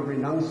reaffirm your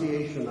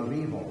renunciation of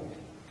evil?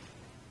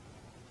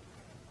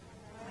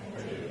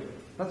 I do.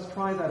 Let's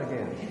try that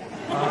again.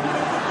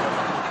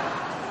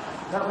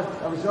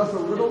 I was just a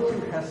little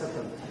too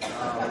hesitant.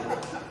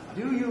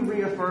 Do you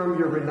reaffirm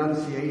your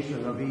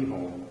renunciation of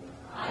evil?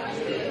 I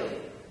do.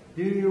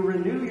 Do you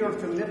renew your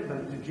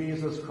commitment to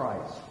Jesus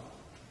Christ?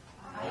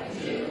 I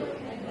do, and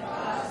with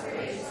God's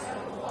grace I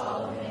will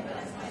follow him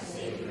as my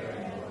Savior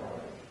and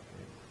Lord.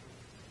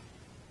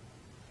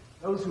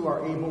 Those who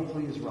are able,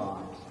 please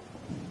rise.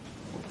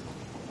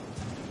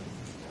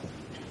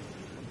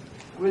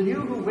 Will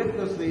you who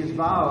witness these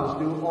vows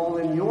do all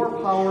in your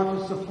power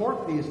to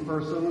support these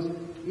persons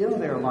in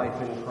their life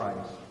in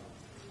Christ?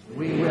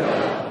 We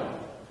will.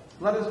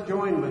 Let us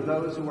join with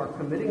those who are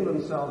committing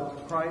themselves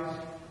to Christ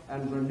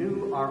and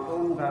renew our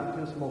own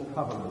baptismal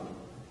covenant.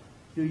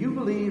 Do you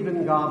believe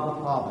in God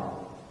the Father?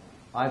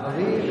 I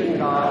believe in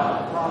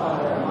God the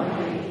Father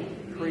Almighty,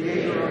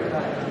 creator of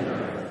heaven and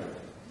earth.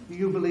 Do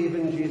you believe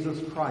in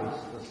Jesus Christ,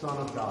 the Son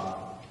of God?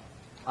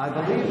 I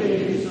believe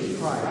in Jesus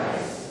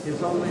Christ,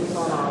 his only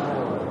Son,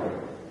 our Lord.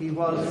 He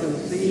was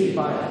conceived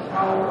by the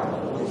power of the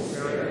Holy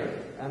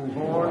Spirit and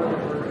born of the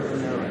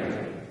Virgin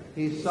Mary.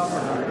 He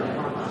suffered under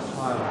Pontius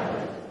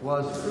Pilate,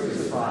 was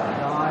crucified,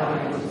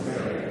 died, and was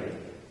buried.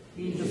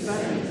 He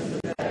descended to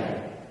the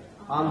dead.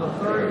 On the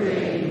third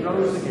day he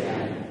rose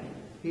again.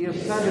 He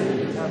ascended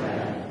into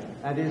heaven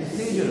and is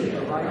seated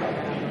at the right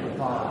hand of the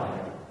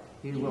Father.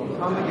 He will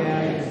come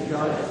again to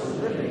judge the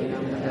living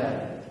and the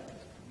dead.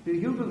 Do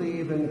you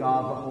believe in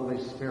God the Holy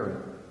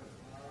Spirit?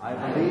 I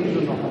believe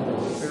in the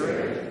Holy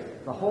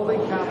Spirit, the Holy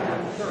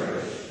Catholic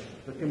Church,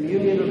 the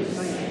communion of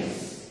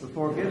saints, the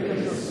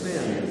forgiveness of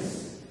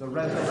sins, the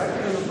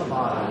resurrection of the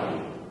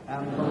body,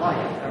 and the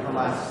life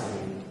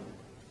everlasting.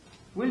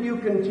 Will you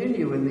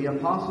continue in the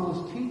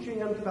apostles'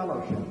 teaching and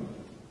fellowship,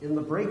 in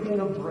the breaking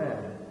of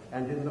bread,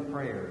 and in the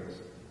prayers?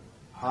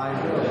 I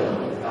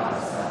will, with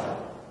God's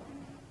help.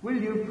 Will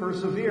you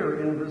persevere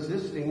in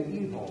resisting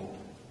evil,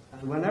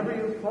 and whenever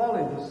you fall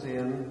into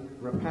sin,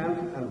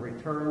 repent and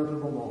return to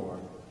the Lord?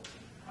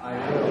 I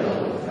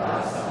will, with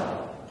God's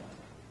help.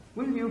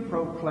 Will you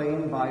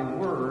proclaim by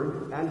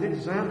word and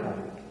example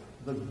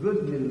the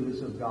good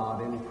news of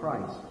God in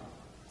Christ.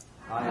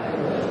 I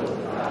will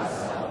with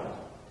God's help.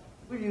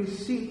 Will you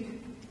seek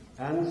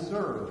and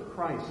serve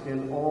Christ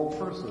in all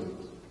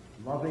persons,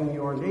 loving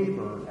your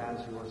neighbor as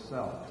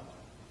yourself?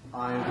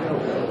 I will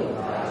with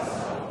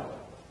God's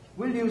help.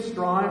 Will you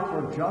strive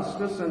for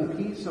justice and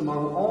peace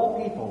among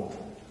all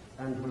people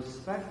and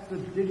respect the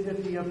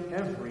dignity of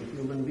every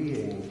human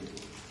being?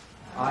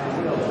 I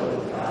will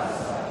with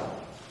God's help.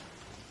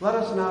 Let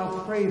us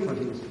now pray for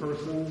these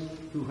persons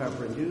who have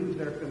renewed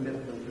their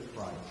commitment to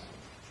Christ.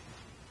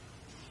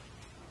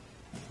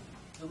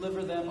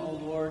 Deliver them, O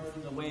Lord,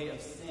 from the way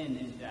of sin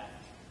and death.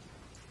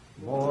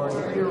 Lord,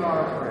 hear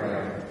our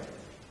prayer.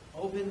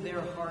 Open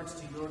their hearts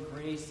to your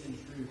grace and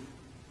truth.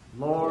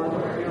 Lord,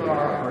 hear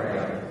our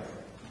prayer.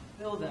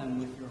 Fill them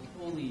with your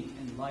holy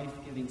and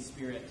life-giving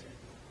Spirit.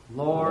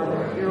 Lord,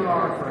 hear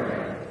our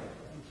prayer.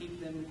 And keep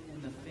them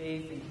in the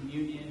faith and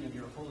communion of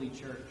your holy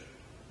church.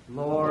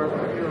 Lord,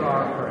 hear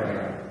our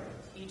prayer.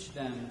 Teach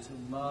them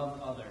to love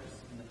others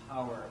in the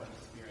power of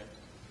the Spirit.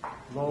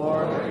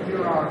 Lord,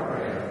 hear our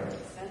prayer.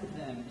 Send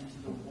them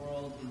into the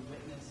world in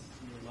witness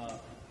to your love.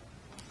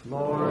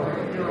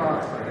 Lord, hear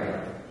our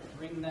prayer.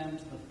 Bring them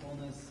to the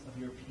fullness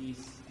of your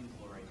peace and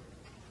glory.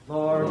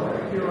 Lord,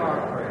 hear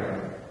our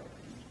prayer.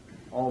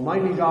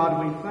 Almighty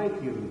God, we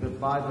thank you that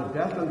by the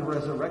death and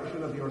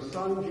resurrection of your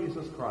Son,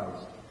 Jesus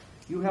Christ,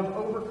 you have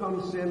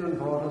overcome sin and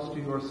brought us to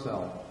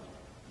yourself.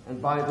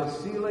 And by the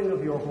sealing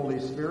of your Holy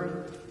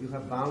Spirit, you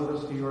have bound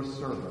us to your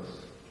service.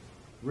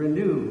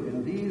 Renew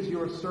in these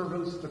your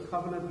servants the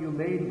covenant you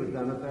made with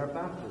them at their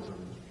baptism.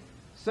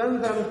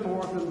 Send them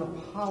forth in the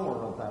power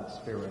of that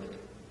Spirit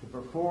to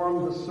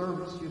perform the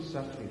service you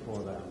set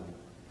before them.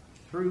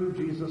 Through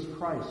Jesus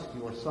Christ,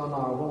 your Son,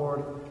 our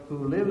Lord,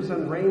 who lives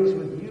and reigns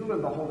with you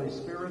and the Holy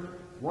Spirit,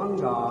 one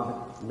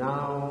God,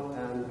 now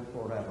and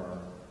forever.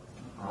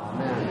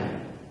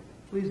 Amen.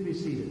 Please be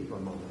seated for a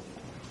moment.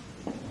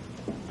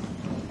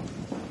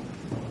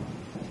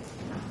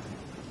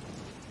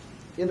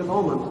 In a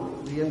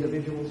moment, the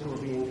individuals who are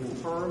being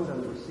confirmed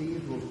and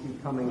received will be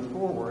coming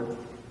forward.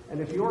 And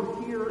if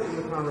you're here in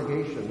the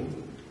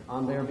congregation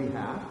on their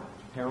behalf,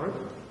 parent,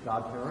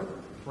 godparent,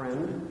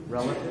 friend,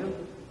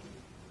 relative,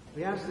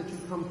 we ask that you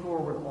come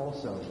forward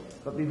also.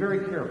 But be very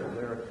careful.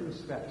 There are 2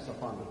 steps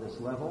up onto this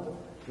level.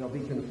 They'll be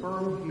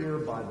confirmed here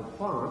by the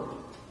font,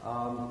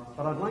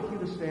 but I'd like you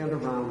to stand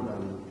around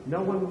them.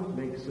 No one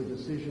makes a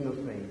decision of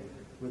faith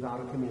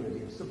without a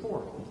community of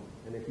support.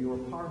 And if you are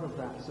part of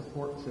that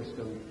support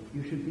system,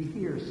 you should be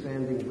here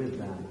standing with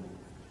them.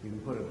 You can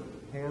put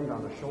a hand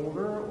on a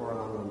shoulder or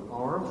on an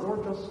arm,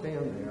 or just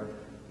stand there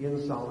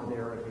in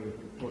solidarity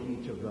for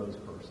each of those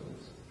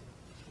persons.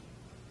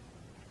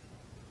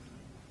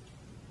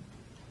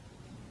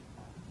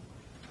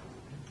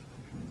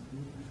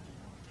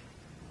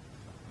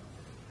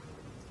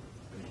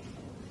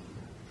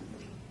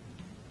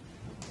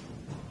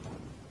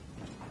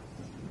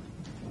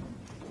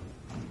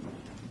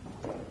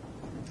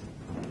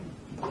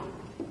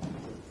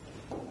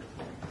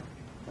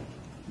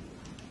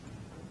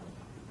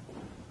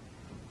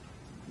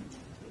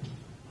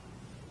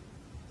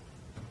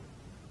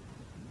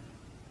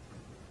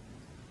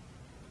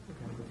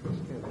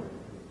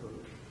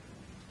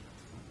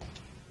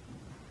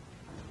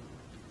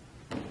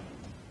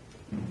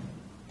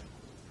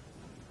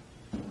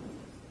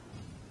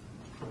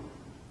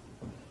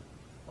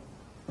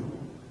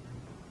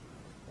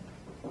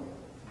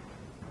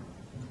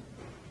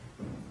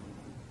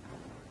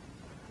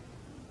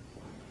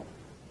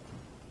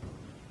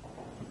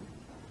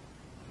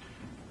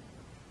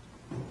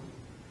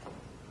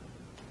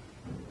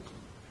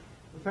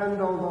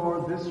 Defend, O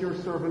Lord, this your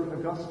servant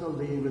Augusta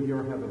Lee with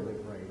your heavenly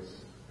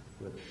grace,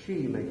 that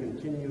she may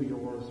continue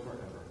yours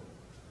forever,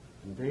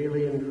 and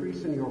daily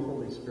increase in your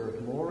Holy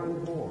Spirit more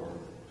and more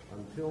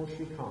until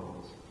she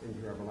comes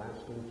into your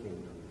everlasting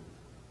kingdom.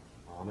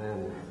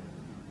 Amen.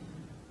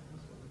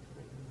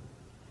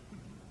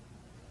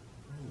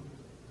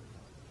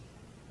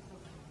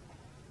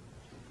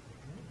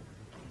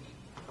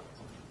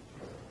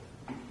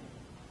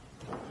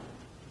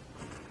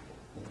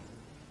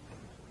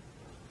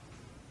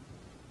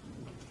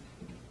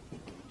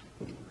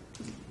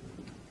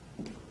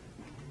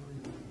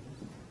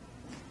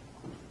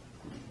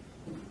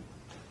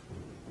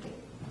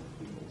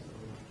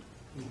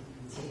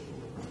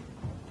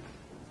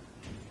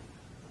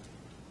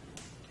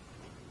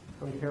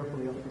 Come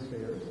carefully up the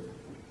stairs.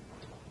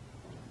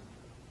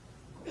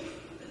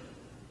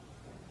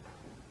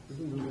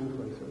 Isn't moving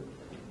closer.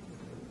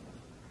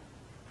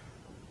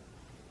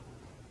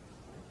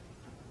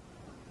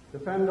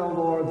 Defend, O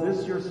Lord,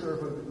 this your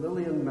servant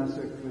Lillian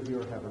Messick with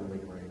your heavenly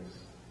grace,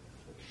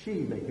 that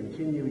she may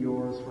continue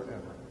yours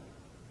forever,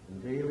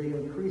 and daily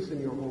increase in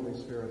your Holy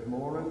Spirit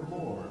more and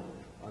more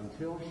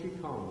until she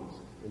comes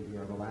into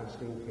your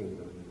everlasting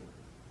kingdom.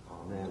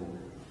 Amen.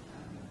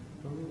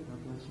 God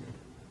bless you.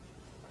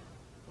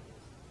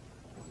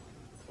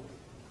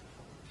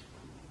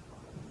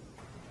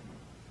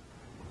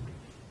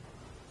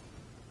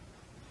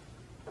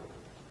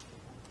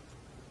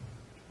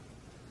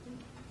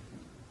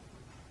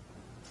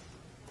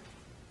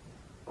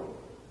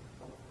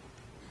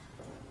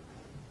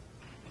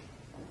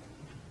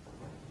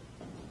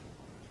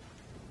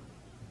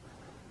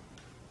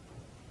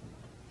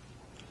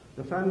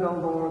 Defend, O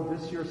Lord,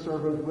 this your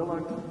servant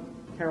Willa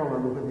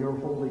Carolyn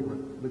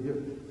with your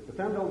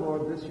defend, O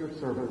Lord, this your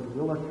servant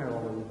Willa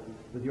Carolyn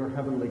with your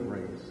heavenly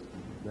grace,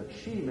 that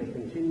she may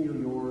continue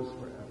yours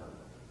forever,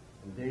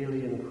 and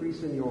daily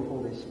increase in your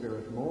Holy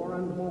Spirit more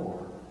and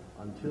more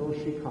until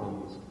she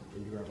comes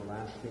in your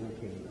everlasting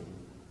kingdom.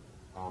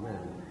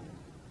 Amen.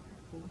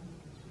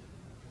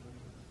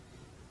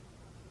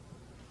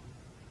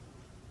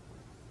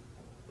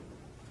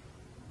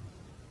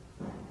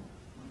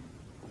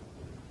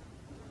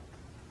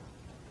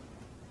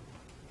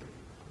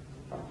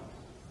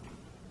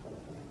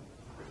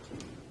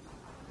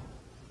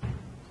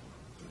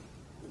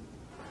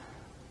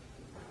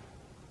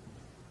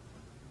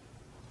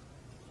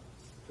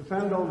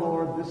 Defend, O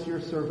Lord, this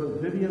your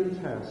servant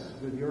Vivian Tess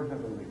with your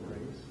heavenly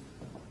grace,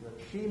 that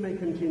she may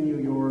continue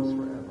yours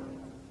forever,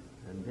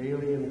 and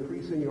daily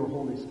increase in your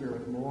Holy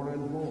Spirit more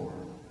and more,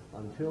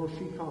 until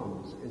she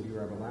comes into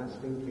your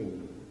everlasting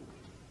kingdom.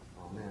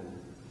 Amen.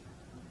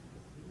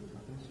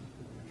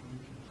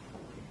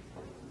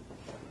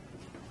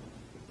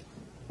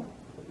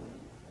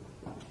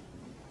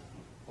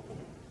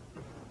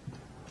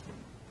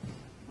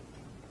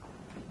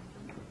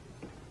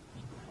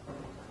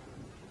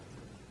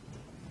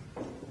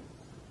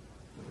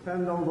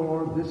 Defend, O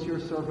Lord, this your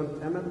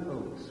servant Emmett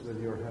Oakes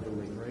with your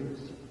heavenly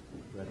grace,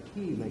 that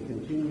he may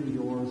continue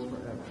yours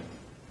forever,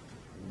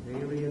 and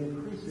daily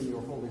increase in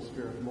your Holy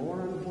Spirit more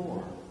and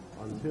more,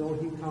 until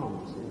he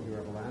comes into your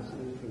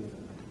everlasting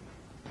kingdom.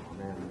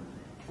 Amen.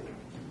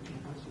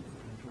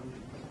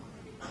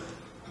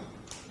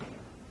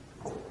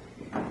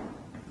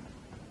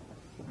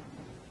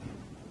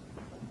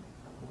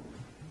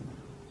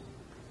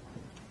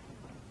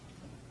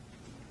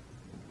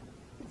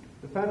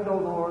 Defend, O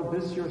Lord,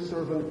 this your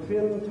servant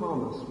Finn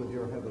Thomas with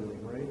your heavenly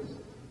grace,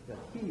 that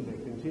he may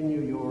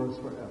continue yours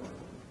forever,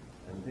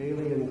 and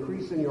daily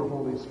increase in your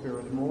Holy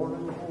Spirit more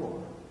and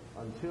more,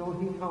 until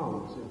he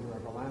comes into your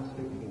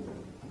everlasting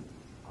kingdom.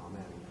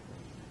 Amen.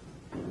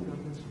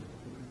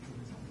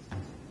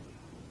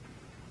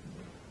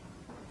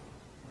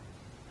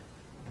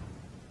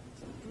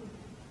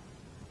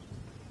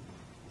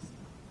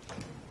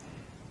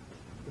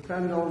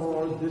 Defend, O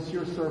Lord, this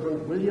your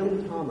servant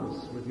William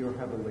Thomas with your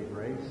heavenly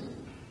grace,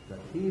 that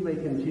he may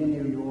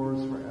continue yours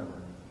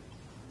forever,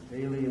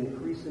 daily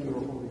increase in your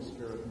Holy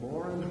Spirit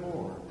more and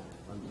more,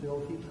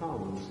 until he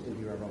comes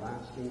into your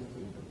everlasting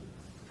kingdom.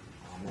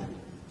 Amen.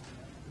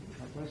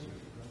 God bless you.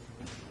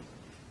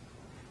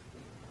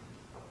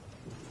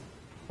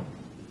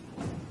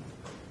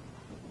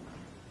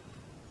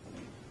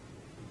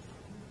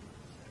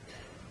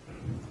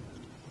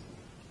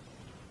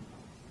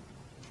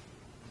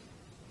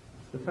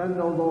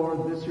 Defend, O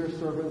Lord, this your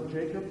servant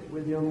Jacob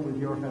William with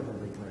your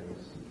heavenly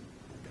grace,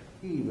 that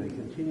he may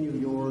continue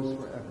yours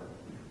forever,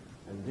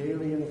 and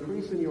daily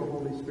increase in your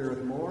Holy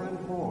Spirit more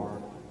and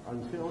more,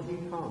 until he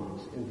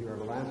comes into your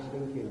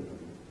everlasting kingdom.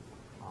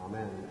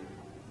 Amen.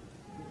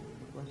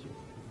 Bless you.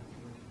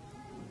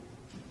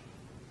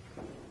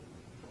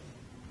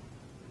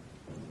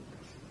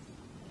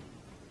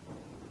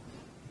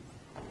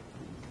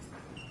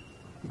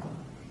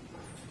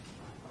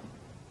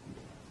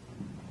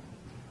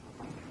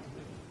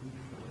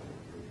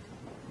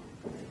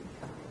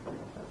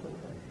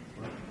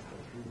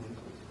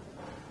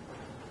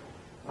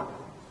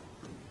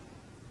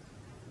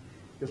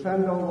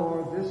 Defend, O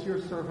Lord, this your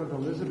servant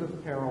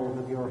Elizabeth Carroll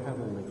with your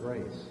heavenly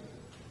grace,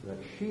 that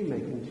she may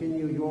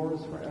continue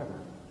yours forever,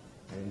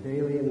 and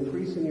daily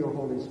increase in your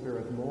Holy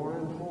Spirit more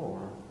and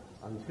more,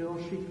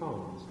 until she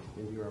comes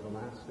into your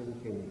everlasting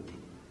kingdom.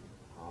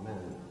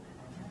 Amen.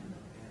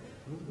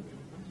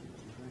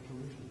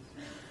 Congratulations.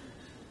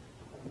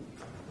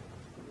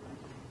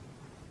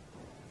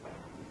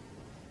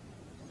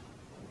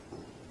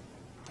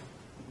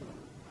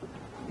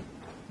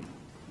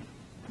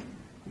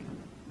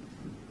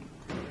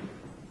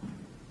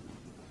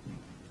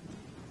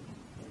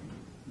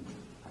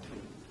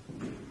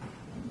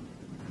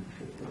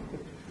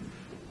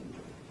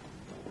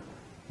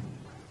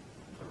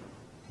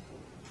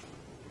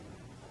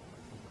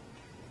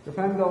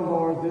 Defend, O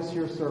Lord, this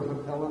your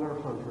servant Eleanor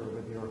Hunter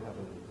with your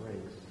heavenly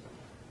grace,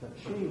 that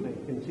she may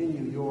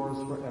continue yours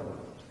forever,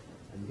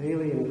 and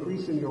daily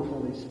increase in your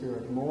Holy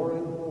Spirit more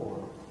and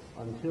more,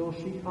 until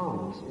she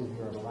comes into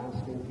your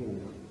everlasting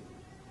kingdom.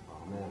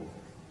 Amen.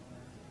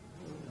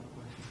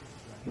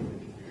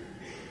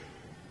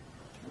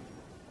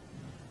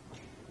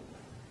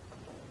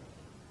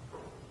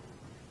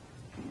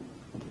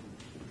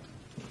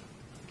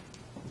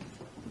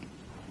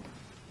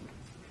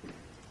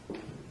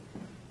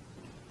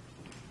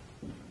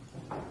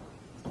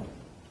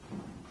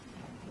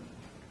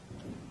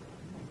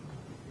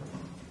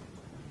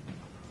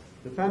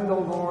 Defend, O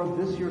Lord,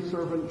 this your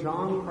servant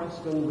John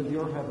Preston with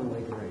your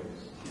heavenly grace,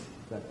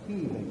 that he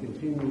may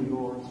continue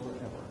yours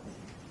forever,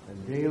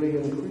 and daily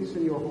increase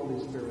in your Holy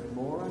Spirit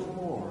more and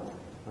more,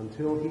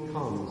 until he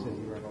comes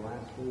into your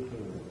everlasting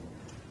kingdom.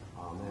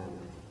 Amen.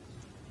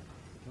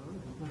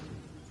 John, God bless you.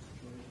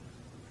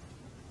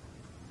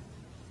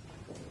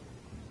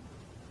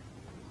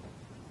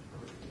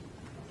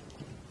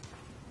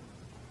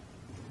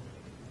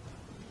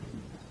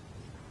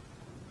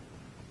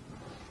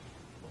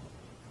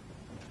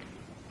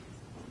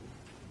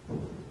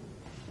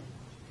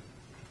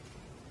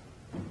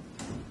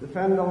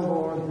 Defend, O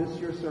Lord, this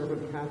your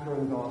servant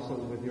Catherine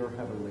Dawson with your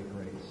heavenly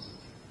grace,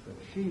 that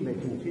she may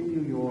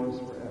continue yours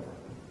forever,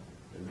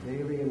 and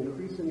daily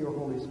increase in your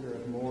Holy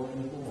Spirit more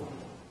and more,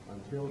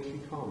 until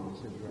she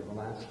comes into your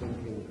everlasting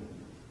kingdom.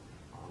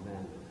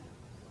 Amen.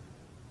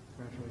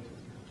 Congratulations.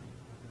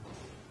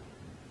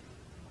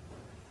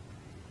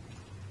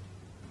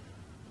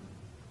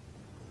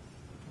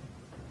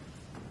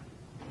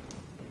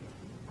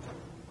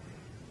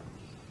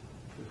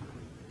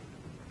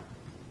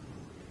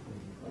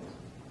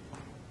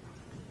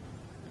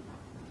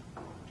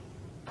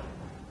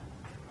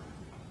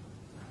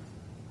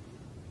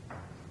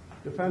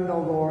 Defend, O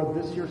Lord,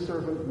 this your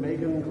servant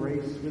Megan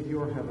Grace with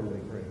your heavenly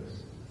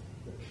grace,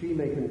 that she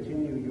may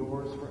continue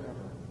yours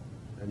forever,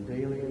 and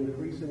daily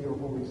increase in your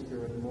Holy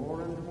Spirit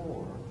more and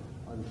more,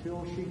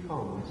 until she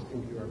comes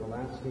into your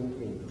everlasting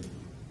kingdom.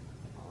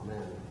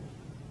 Amen.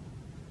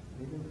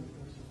 Megan?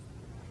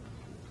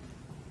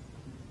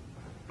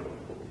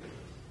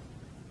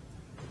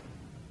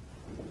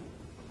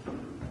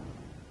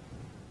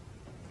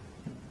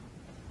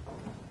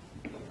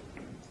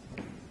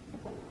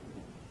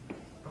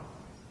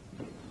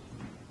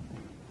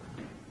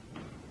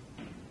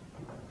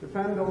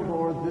 Defend, O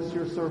Lord, this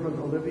your servant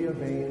Olivia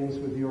Baines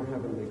with your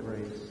heavenly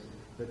grace,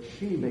 that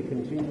she may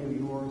continue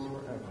yours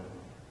forever,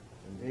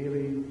 and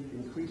daily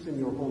increase in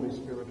your Holy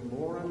Spirit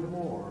more and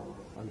more,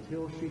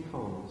 until she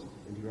comes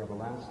into your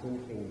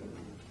everlasting kingdom.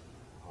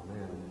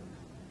 Amen.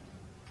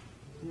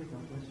 Dear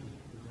God bless you.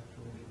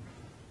 Congratulations.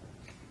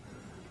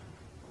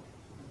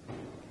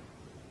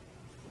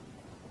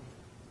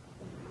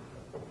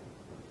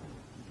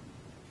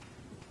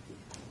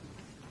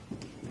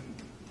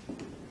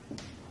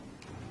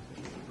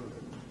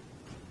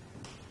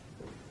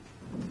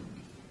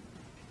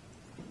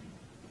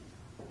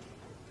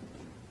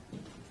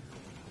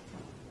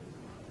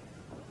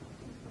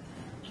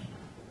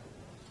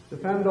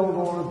 Defend, O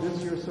Lord,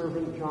 this your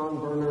servant John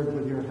Bernard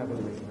with your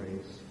heavenly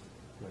grace,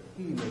 that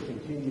he may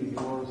continue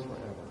yours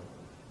forever,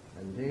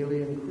 and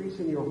daily increase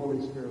in your Holy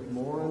Spirit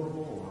more and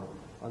more,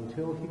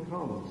 until he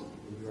comes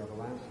into your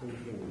everlasting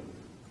kingdom.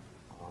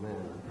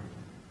 Amen.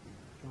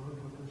 John,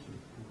 God bless you.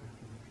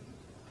 Congratulations.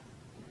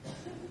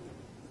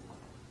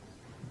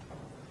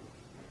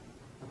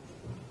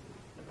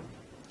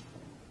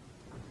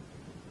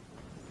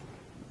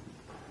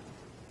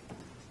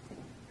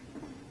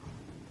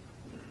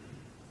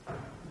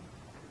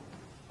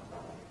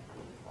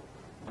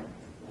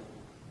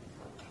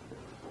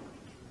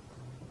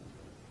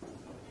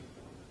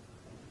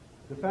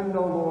 Defend,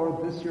 O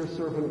Lord, this your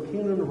servant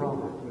Keenan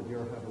Robert with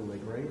your heavenly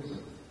grace,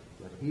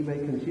 that he may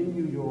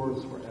continue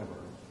yours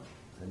forever,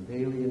 and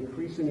daily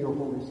increase in your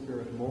Holy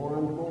Spirit more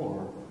and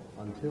more,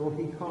 until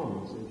he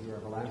comes into your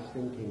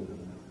everlasting kingdom.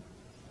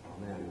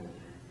 Amen.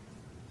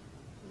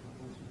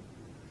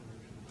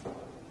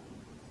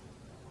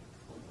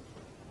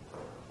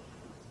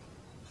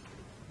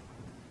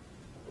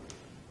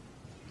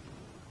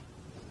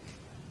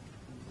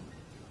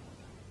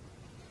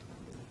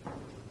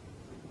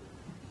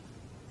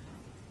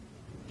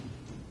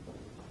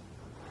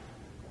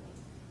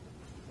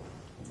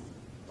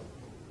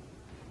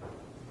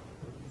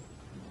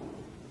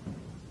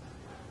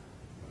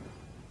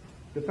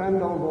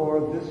 Defend, O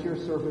Lord, this your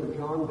servant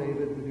John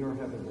David with your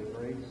heavenly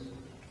grace,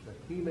 that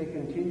he may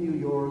continue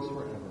yours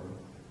forever,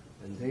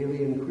 and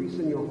daily increase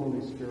in your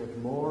Holy Spirit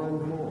more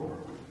and more,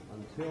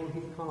 until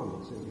he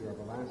comes into your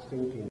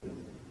everlasting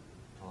kingdom.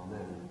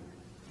 Amen.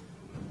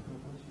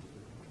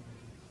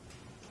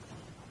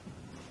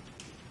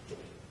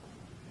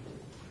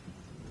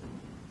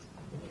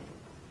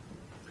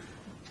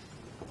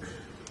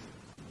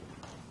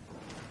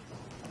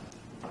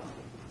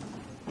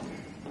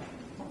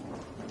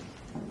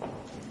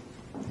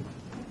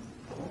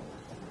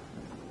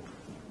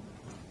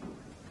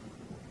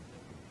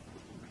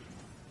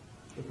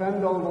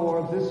 Defend, O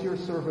Lord, this your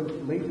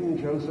servant Leighton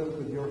Joseph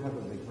with your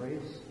heavenly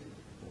grace,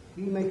 that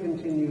he may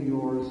continue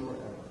yours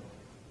forever,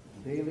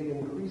 and daily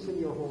increase in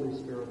your Holy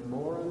Spirit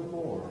more and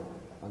more,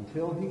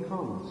 until he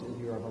comes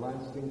into your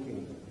everlasting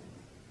kingdom.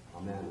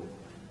 Amen.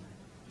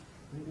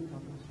 Leighton,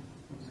 God bless you.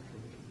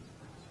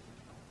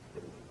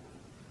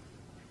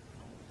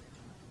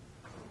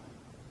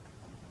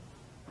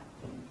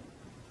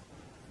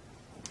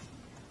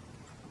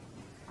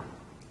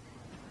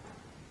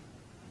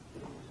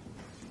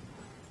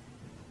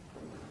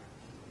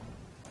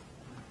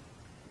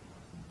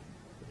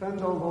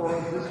 Defend, O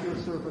Lord, this your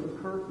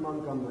servant Kurt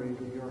Montgomery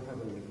with your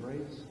heavenly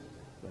grace,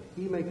 that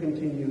he may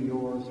continue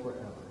yours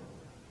forever,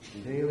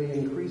 and daily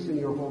increase in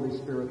your Holy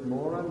Spirit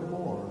more and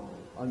more,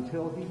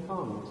 until he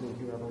comes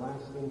into your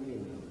everlasting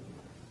kingdom.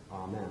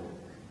 Amen.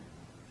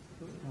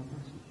 God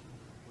bless you.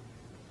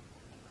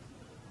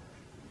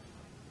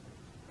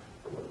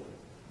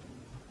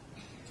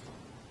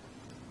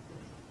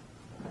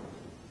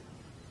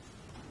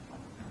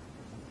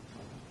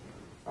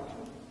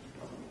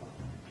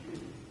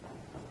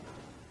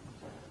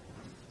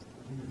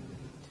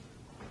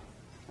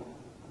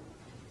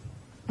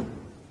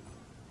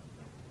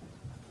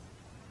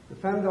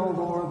 Defend, O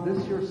Lord,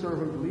 this your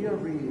servant Leah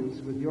Reeves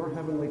with your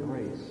heavenly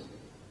grace,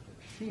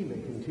 she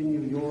may continue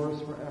yours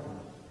forever,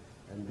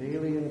 and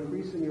daily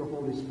increase in your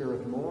Holy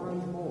Spirit more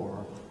and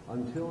more,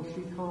 until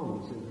she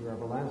comes into your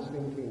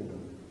everlasting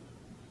kingdom.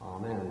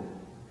 Amen.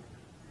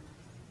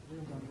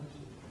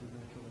 Congratulations.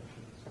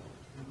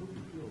 I hope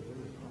you feel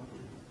very proud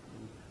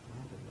and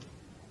happy.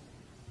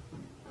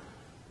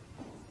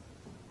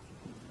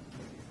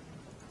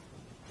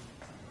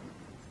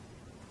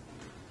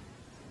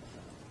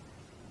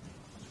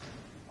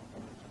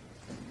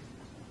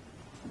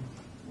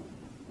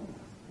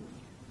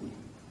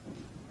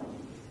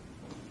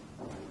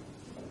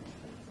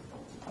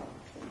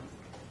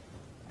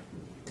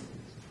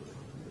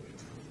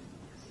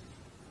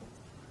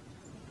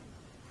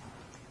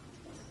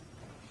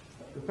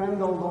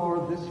 Defend, O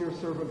Lord, this your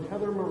servant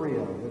Heather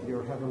Maria with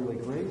your heavenly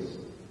grace,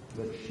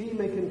 that she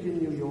may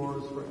continue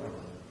yours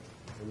forever,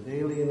 and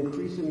daily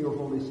increase in your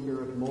Holy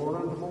Spirit more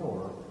and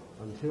more,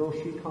 until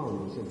she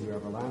comes into your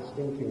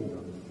everlasting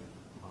kingdom.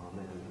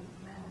 Amen.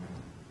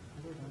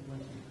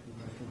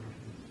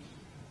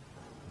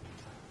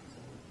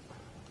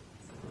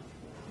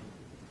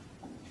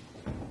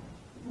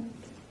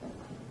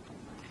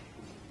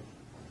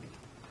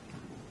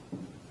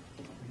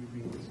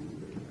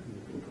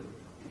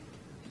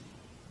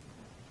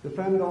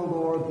 Defend, O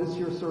Lord, this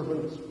your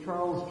servant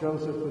Charles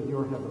Joseph with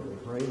your heavenly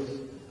grace,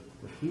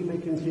 that he may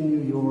continue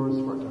yours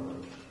forever,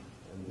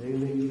 and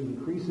daily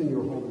increase in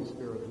your Holy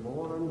Spirit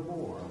more and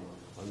more,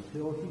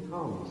 until he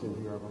comes into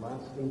your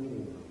everlasting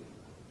kingdom.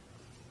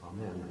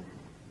 Amen.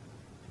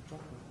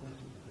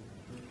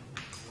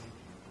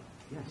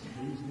 Yes,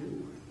 please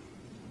do.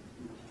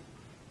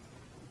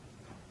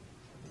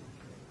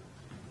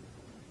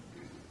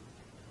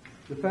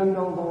 Defend,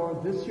 O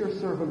Lord, this your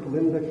servant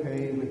Linda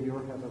Kay with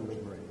your heavenly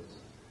grace,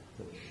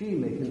 that she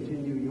may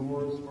continue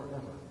yours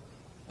forever,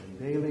 and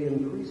daily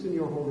increase in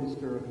your Holy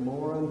Spirit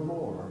more and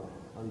more,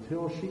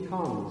 until she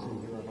comes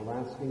into your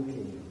everlasting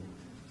kingdom.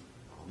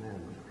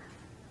 Amen.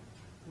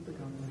 And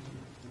God bless you.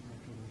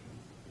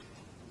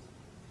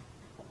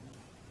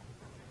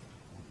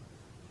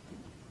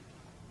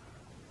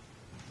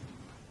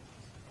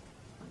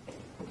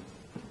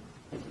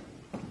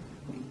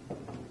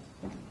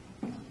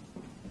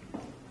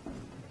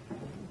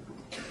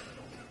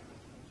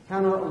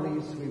 Hannah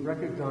Elise, we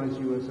recognize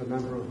you as a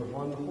member of the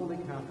one Holy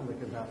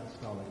Catholic and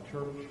Apostolic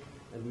Church,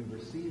 and we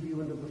receive you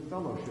into the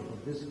fellowship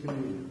of this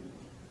communion.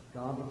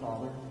 God the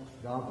Father,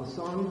 God the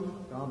Son,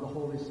 God the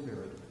Holy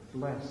Spirit,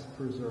 bless,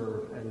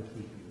 preserve, and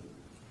keep you.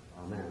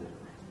 Amen.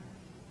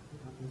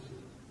 God bless you.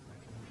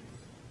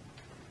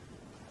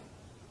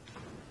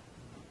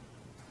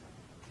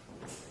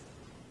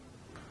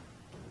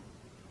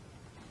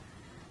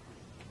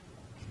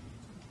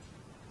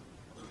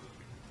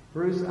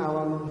 Bruce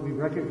Allen, we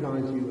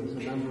recognize you as a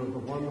member of the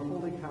one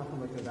Holy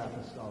Catholic and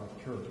Apostolic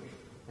Church,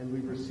 and we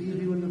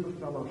receive you into the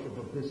fellowship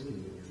of this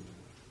communion.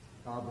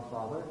 God the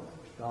Father,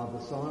 God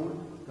the Son,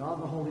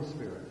 God the Holy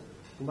Spirit,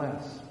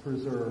 bless,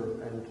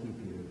 preserve, and keep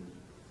you.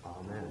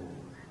 Amen.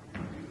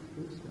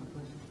 Bruce, God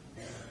bless you.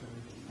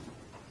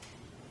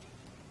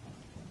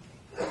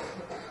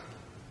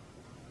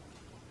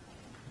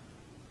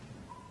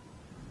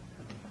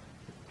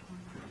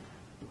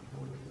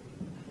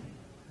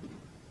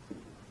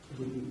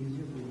 Would it be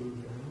easier if we move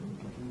down?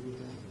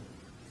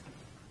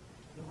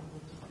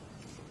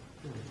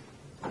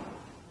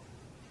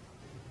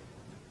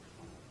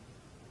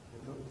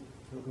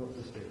 Don't go up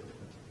the stairs.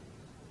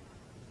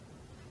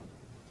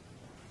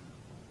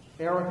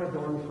 Erica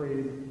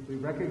Dornfried, we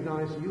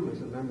recognize you as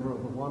a member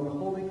of the one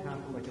Holy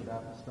Catholic and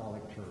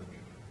Apostolic Church,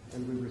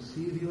 and we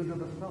receive you into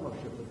the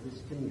fellowship of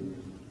this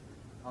communion.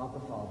 God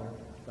the Father,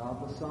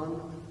 God the Son,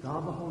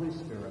 God the Holy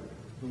Spirit,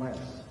 bless,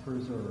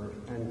 preserve,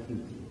 and keep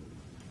you.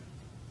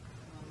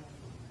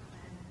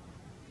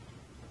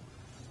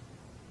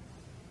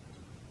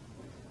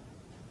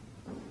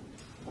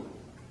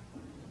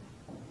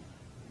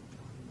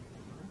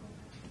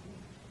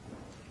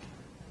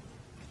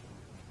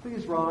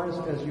 Please rise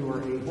as you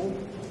are able.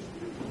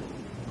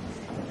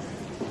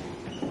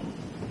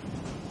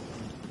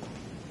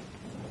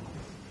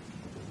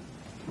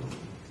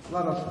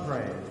 Let us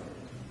pray.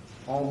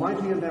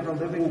 Almighty and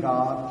ever-living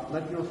God,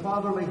 let your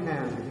fatherly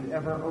hand be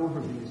ever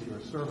over these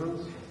your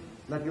servants.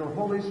 Let your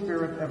Holy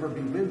Spirit ever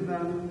be with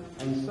them,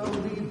 and so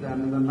lead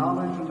them in the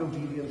knowledge and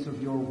obedience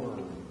of your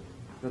word,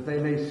 that they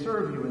may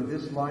serve you in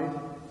this life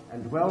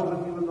and dwell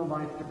with you in the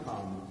life to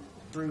come,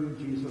 through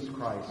Jesus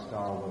Christ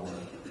our Lord.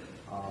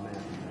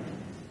 Amen.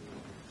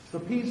 The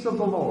peace of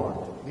the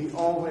Lord be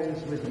always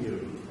with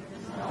you.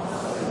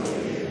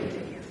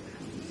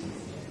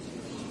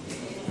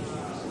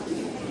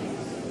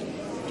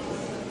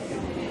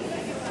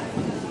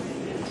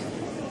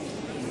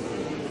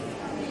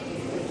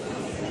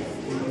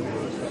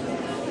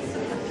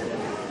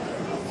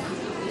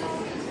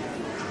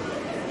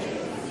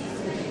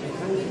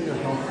 Thanks for your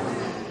help.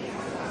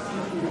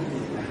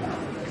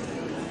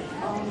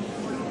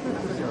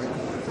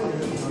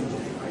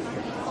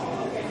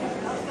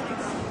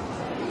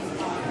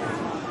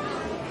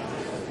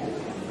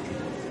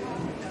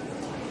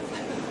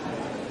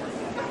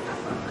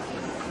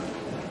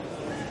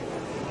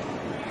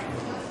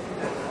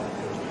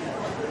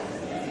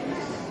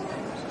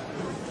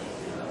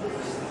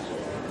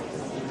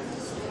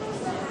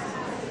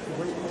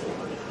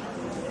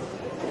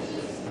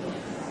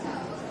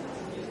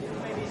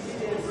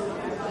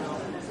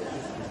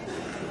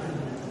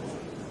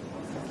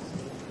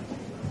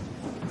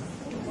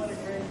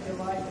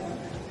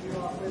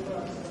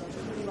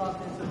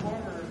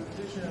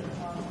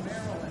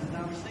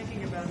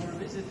 thinking about your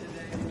visit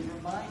today, I was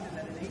reminded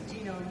that in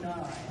 1809,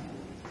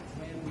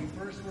 when we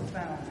first were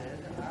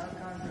founded, our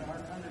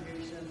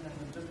congregation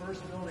and the first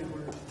building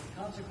were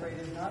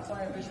consecrated not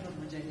by a bishop of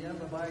Virginia,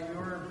 but by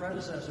your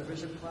predecessor,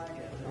 Bishop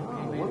Claggett.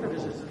 Wonderful.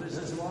 So this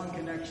is a long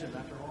connection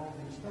after all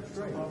these years. That's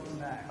great. Welcome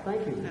back.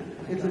 Thank you.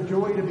 It's a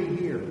joy to be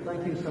here.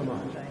 Thank you so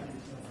much. Thank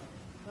you so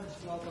much.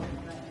 Let's welcome and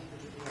thank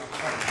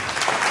Bishop.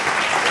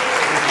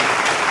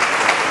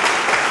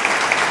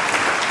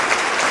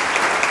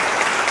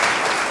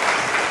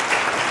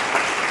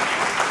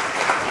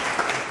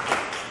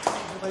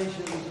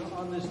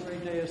 On this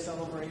great day of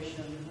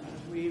celebration,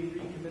 as we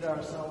recommit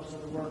ourselves to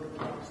the work of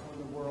Christ in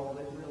the world,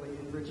 it really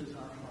enriches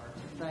our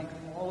hearts. Thank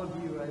all of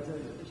you, as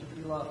Bishop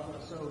Elof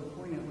so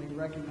poignantly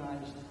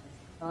recognized.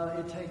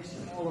 It takes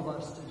all of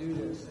us to do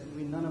this,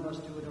 and none of us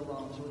do it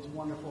alone, so it's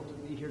wonderful to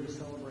be here to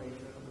celebrate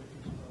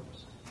with these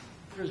folks.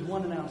 There's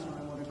one announcement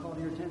I want to call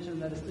to your attention,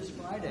 that is this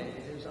Friday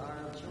is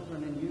our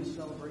Children and Youth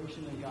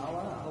Celebration and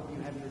Gala. I hope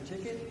you have your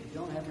ticket. If you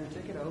don't have your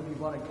ticket, I hope you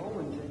bought a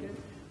golden ticket.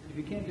 If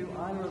you can't do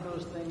either of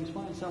those things,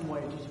 find some way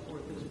to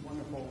support this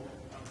wonderful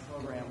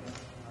program in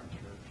our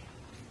church.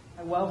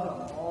 I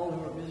welcome all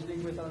who are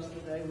visiting with us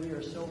today. We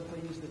are so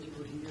pleased that you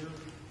are here.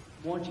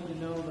 I want you to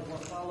know that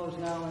what follows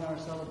now in our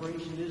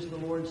celebration is the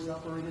Lord's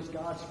Supper. It is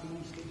God's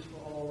feast. It is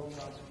for all of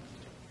God's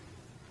people.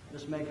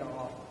 Let us make our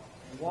offer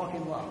and walk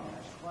in love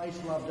as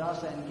Christ loved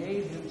us and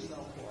gave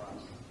himself for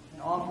us,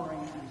 an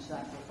offering and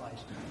sacrifice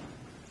to him.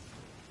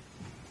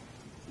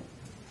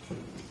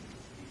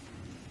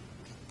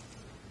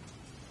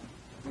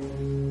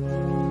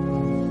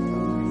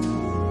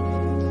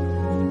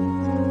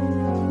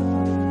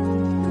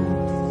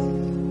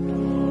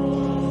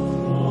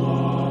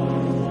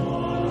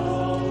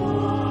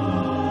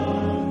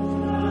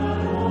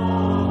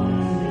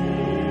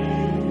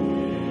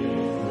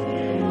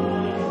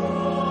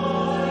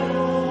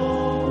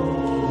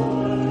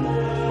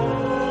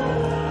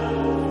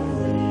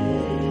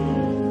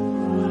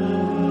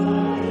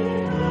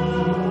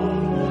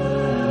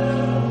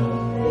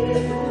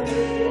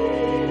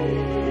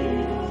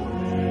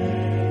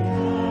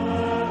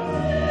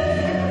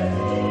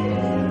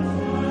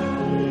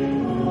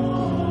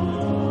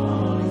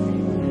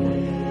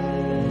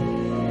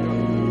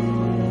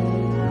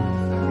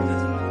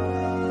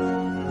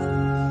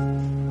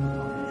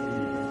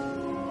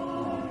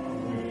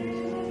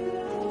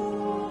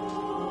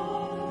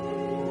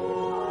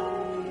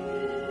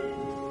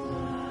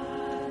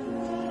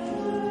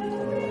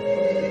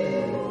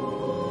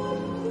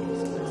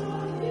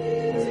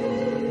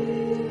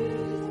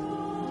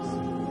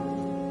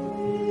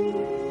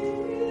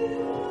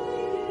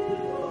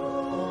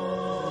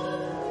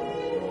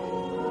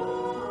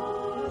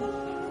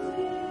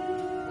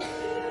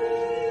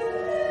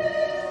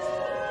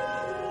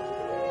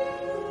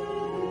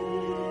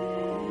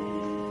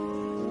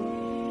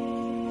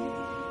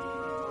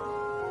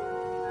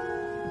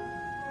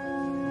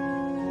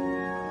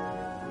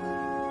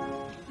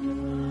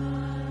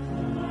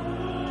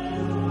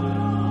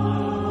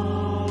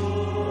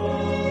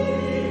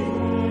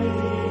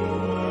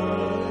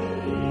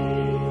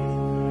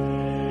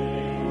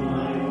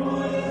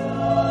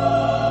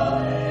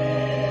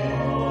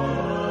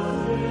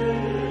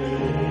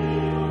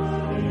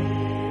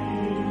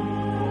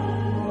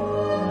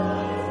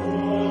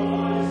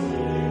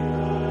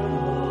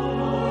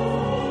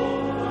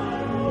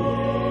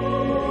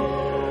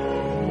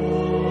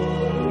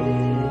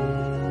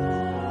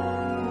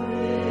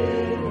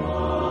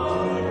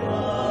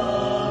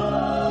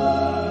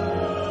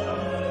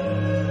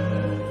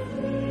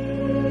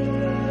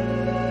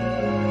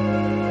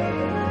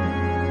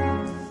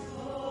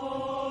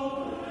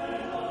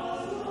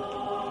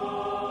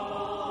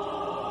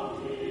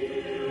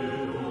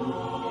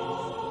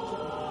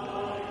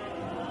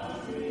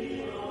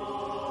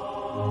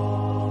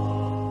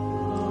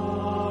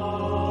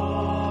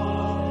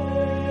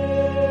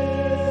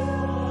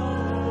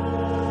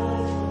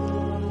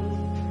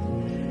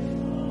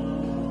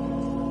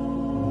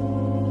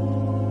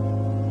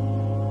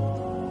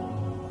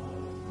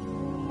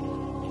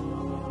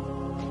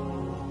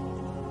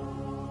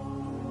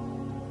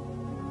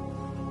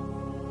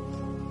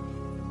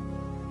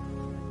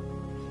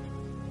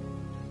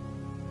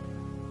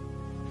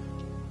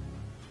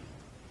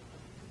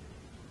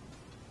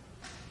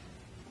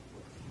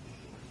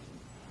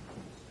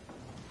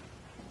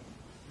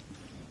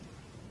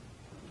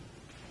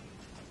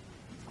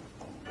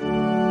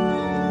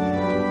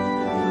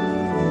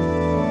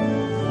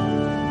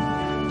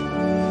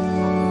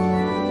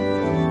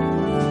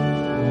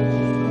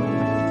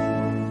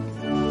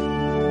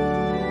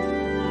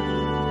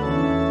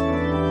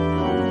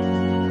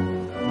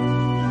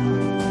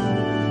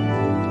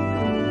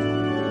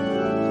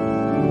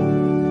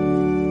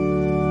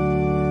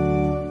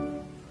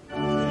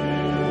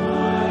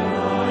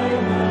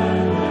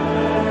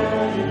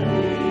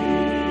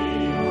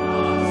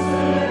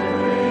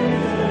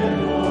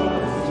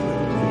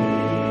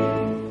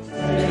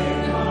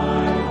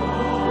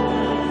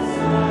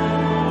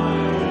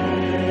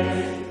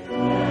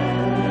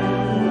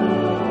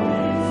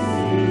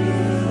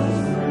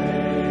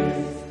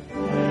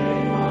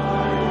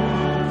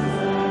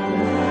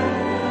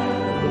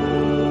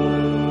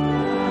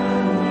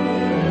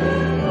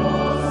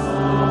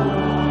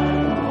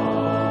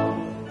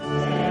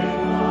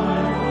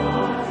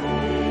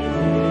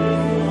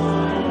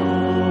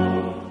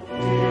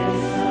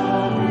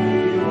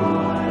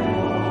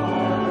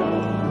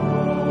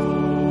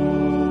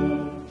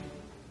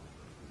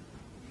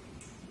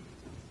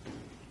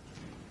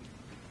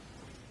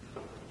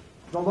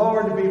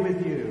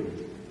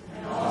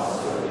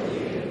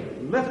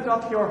 lift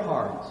up your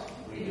hearts.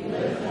 We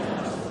lift them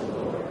up to the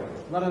Lord.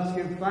 Let us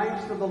give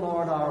thanks to the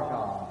Lord our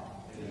God.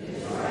 It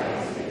is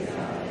right to give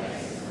God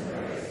thanks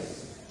and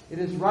praise. It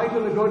is right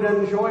and a good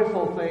and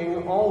joyful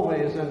thing,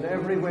 always and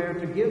everywhere,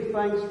 to give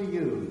thanks to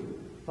you,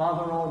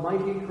 Father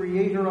Almighty,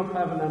 creator of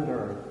heaven and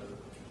earth.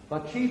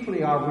 But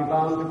chiefly are we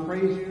bound to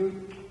praise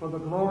you for the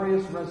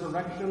glorious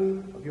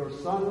resurrection of your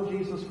Son,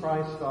 Jesus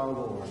Christ our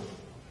Lord.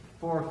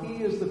 For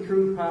he is the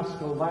true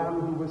Paschal Lamb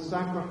who was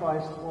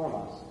sacrificed for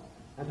us,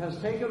 and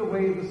has taken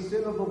away the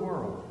sin of the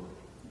world.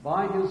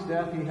 By his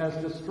death he has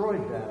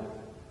destroyed death,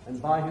 and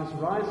by his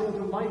rising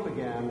to life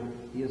again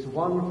he has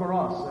won for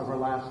us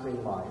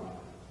everlasting life.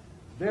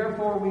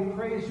 Therefore we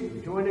praise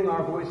you, joining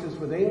our voices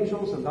with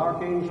angels and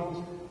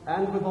archangels,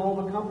 and with all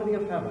the company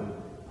of heaven,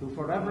 who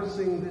forever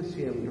sing this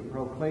hymn to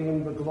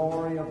proclaim the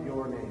glory of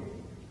your name.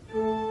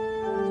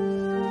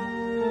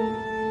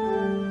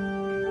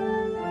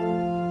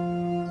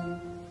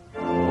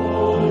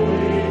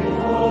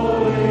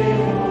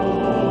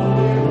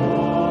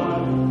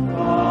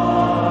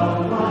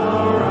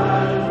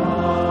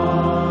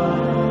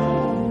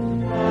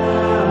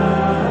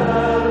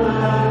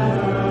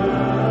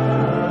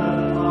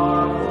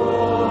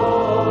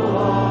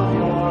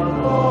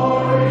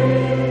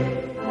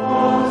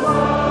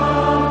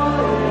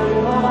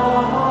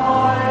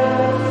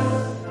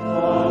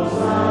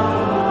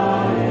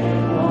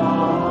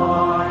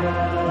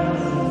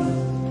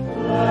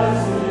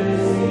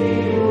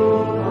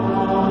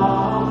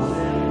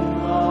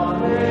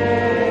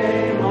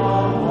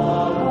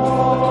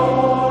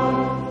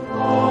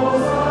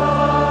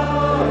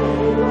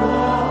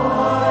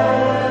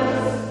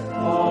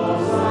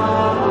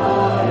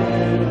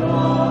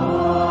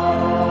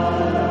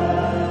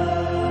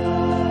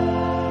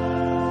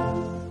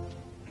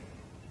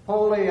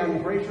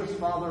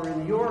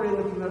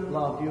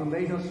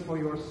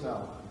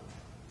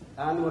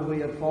 And when we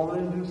had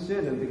fallen into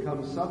sin and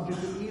become subject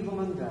to evil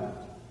and death,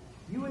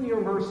 you in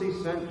your mercy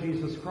sent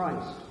Jesus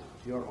Christ,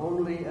 your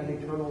only and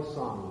eternal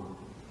Son,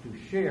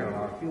 to share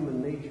our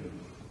human nature,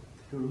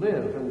 to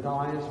live and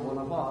die as one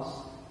of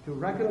us, to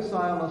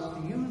reconcile us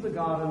to you, the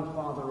God and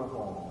Father of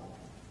all.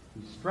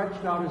 He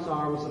stretched out his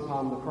arms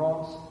upon the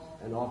cross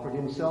and offered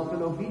himself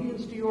in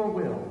obedience to your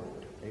will,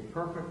 a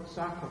perfect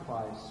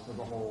sacrifice for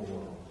the whole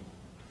world.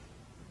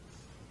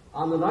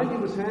 On the night he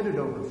was handed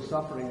over to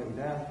suffering and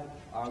death,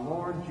 our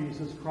Lord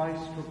Jesus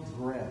Christ took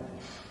bread,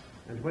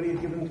 and when he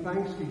had given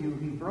thanks to you,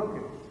 he broke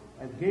it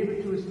and gave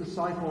it to his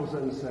disciples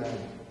and said,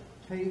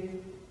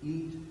 "Take,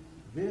 eat,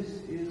 this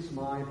is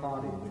my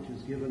body, which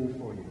is given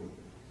for you.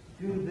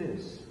 Do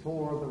this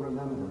for the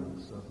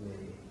remembrance of me."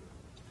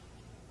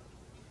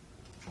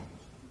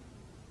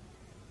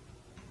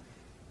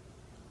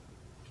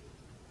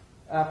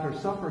 After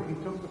supper, he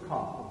took the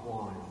cup of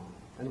wine,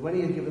 and when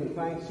he had given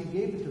thanks, he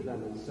gave it to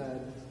them and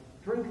said,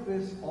 "Drink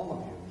this, all of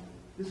you.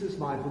 This is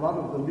my blood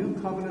of the new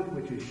covenant,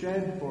 which is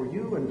shed for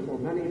you and for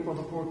many for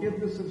the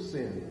forgiveness of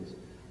sins.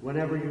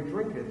 Whenever you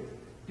drink it,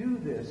 do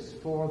this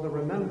for the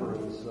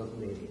remembrance of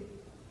me."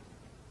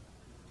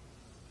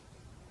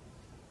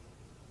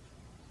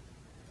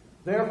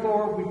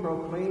 Therefore, we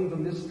proclaim the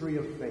mystery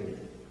of faith.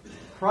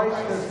 Christ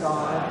has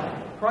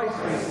died, Christ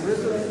has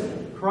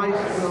risen,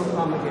 Christ will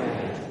come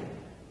again.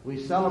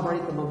 We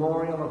celebrate the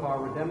memorial of our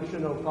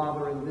redemption, O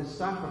Father, in this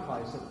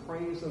sacrifice of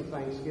praise and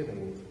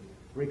thanksgiving.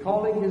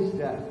 Recalling his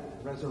death,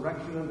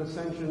 resurrection, and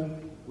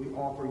ascension, we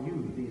offer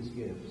you these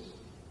gifts.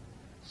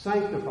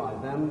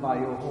 Sanctify them by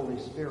your Holy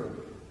Spirit,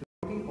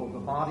 to people the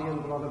body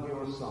and blood of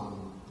your Son,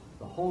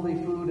 the holy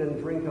food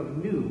and drink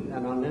of new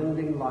and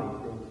unending life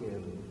in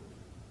him.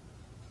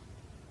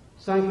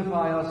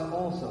 Sanctify us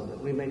also,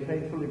 that we may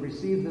faithfully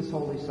receive this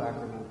holy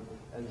sacrament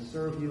and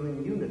serve you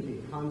in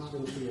unity,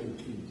 constancy, and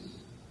peace.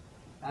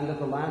 And at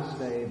the last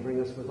day, bring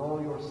us with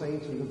all your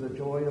saints into the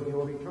joy of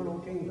your eternal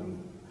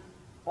kingdom.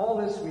 All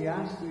this we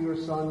ask through your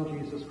Son,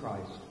 Jesus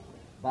Christ,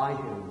 by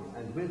him,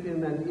 and with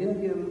him, and in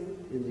him,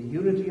 in the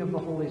unity of the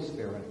Holy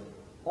Spirit.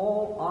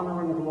 All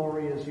honor and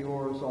glory is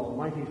yours,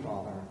 Almighty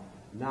Father,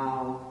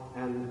 now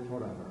and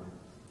forever.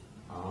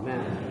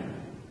 Amen.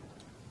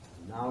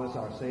 Now, as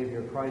our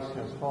Savior Christ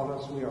has taught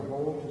us, we are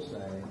bold to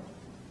say,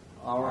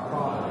 Our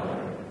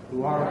Father,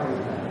 who art in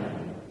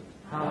heaven,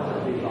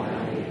 hallowed be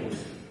thy name.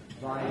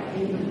 Thy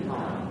kingdom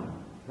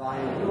come, thy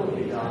will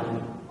be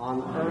done,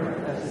 on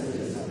earth as it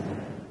is in heaven.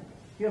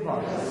 Give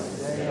us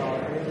this day our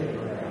daily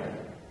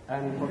bread,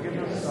 and forgive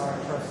us our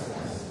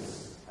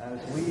trespasses, as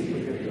we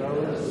forgive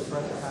those who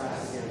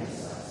trespass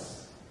against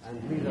us.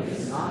 And lead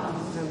us not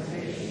into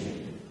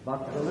temptation,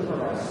 but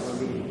deliver us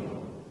from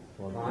evil.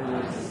 For thine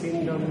is the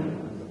kingdom,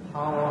 and the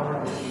power,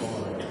 and the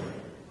glory,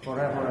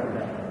 forever and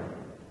ever.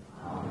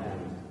 Amen.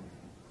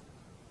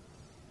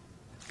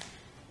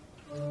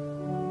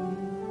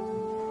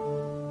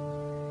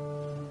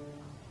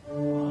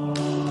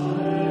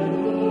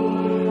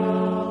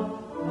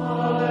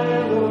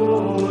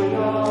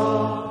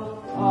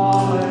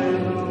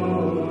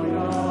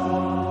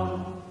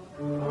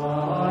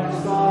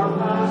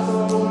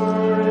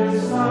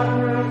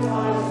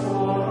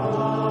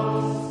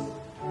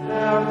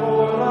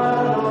 Therefore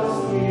let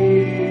us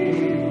keep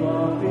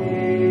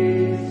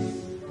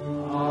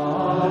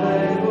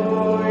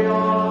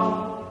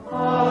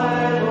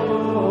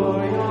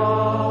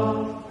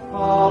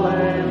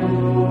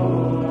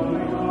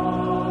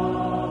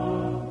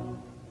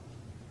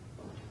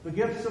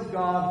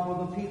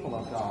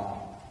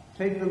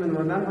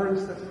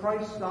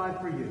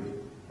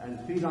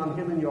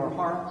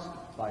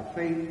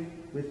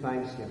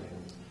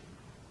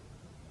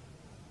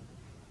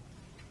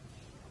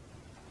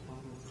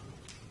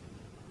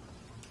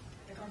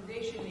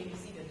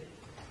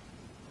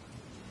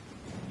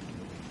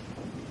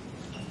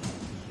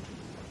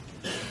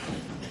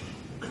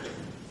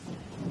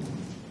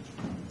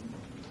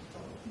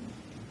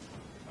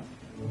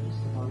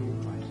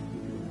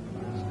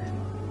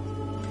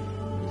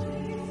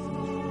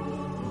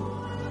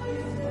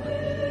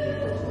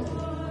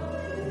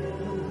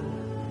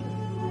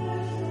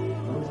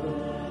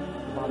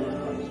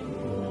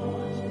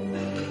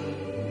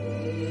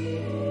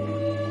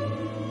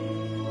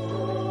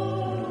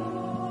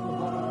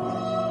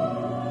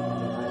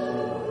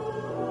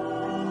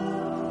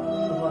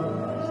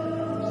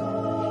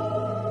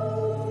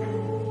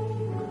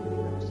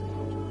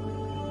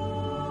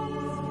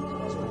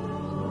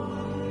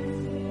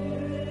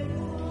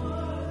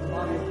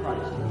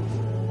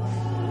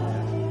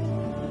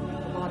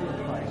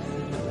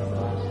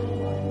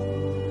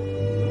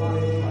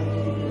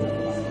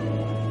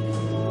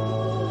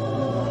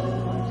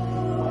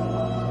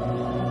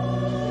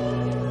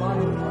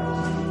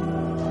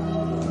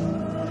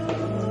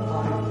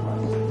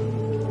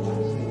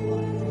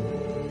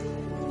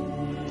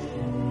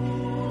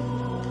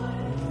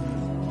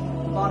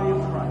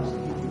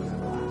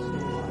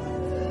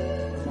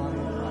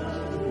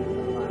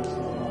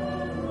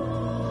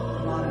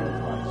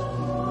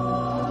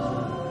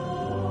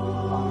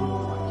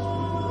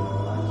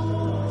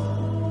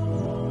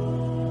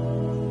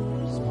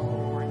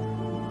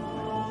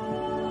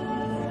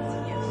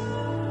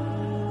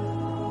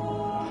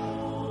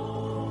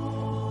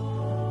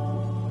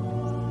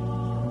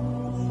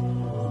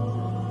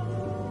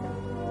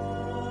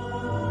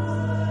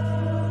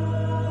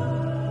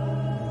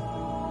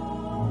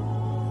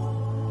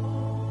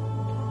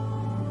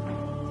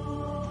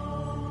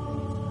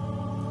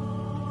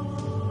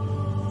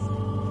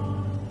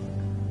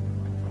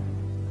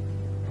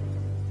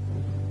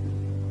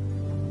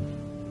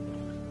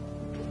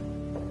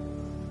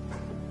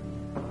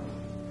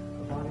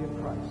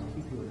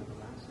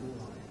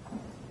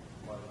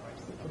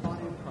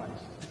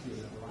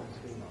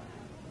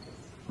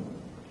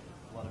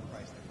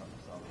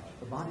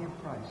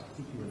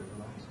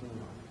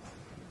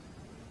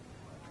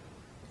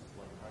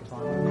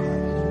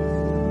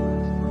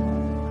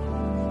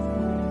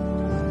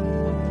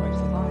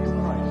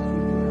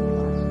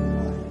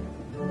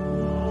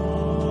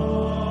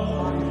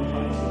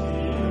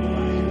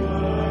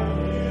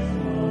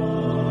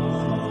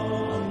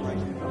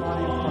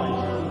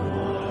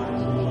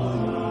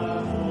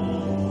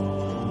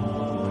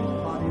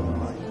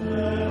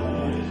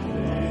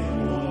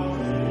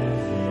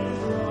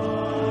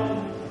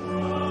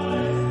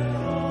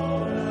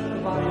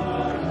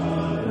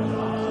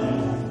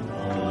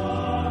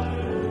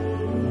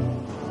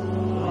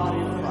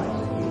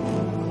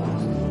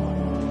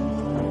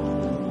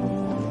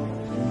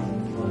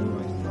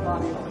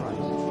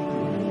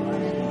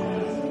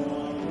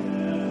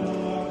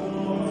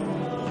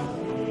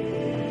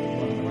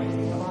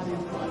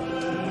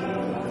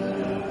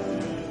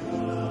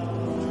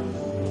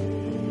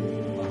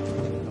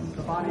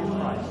body of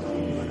Christ,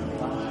 keep you in everlasting life.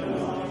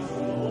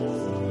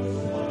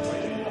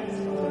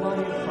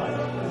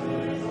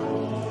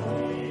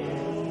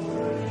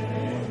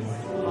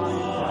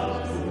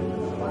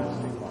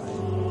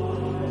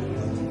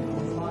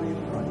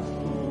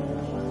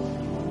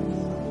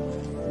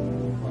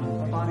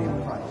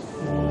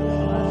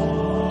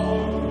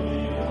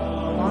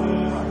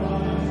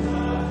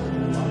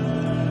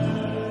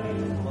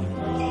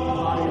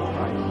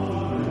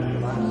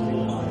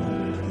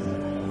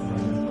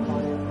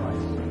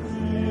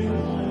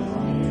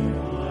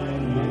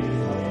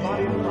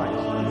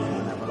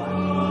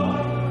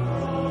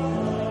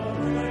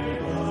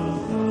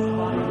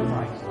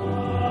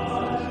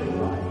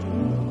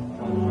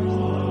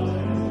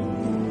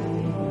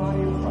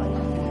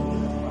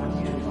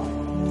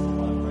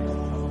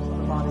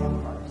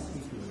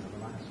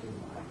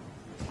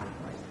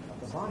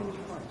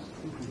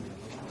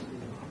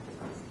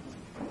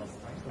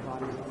 The body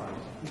of Christ,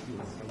 keep you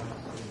in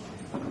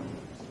everlasting life.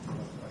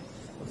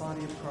 The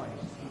body of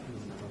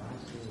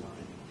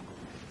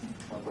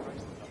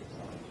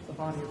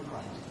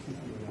Christ, keep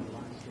you in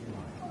everlasting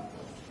life.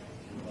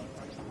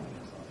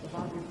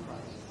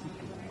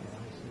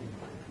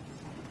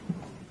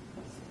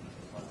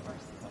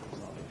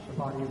 The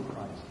body of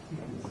Christ, keep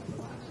you in everlasting life. The body of Christ, keep you in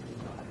everlasting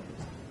life.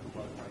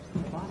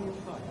 The body of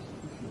Christ,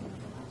 keep you in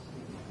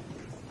everlasting life.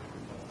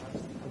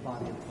 The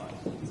body of Christ,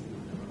 keep you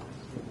in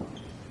everlasting life.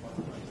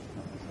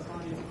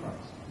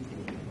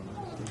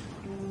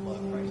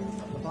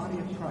 The body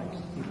of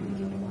Christ, keep you in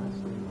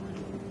everlasting life.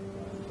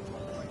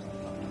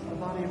 The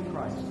body of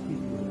Christ,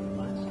 keep you in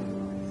everlasting life.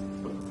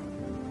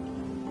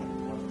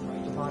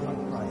 The body of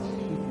Christ,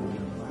 keep you in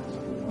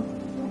everlasting life.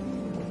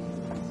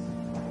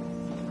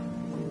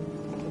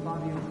 The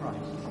body of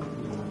Christ, keep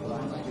you in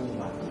everlasting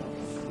life.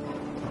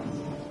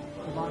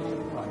 The body of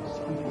Christ,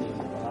 keep you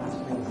in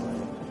everlasting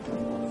life.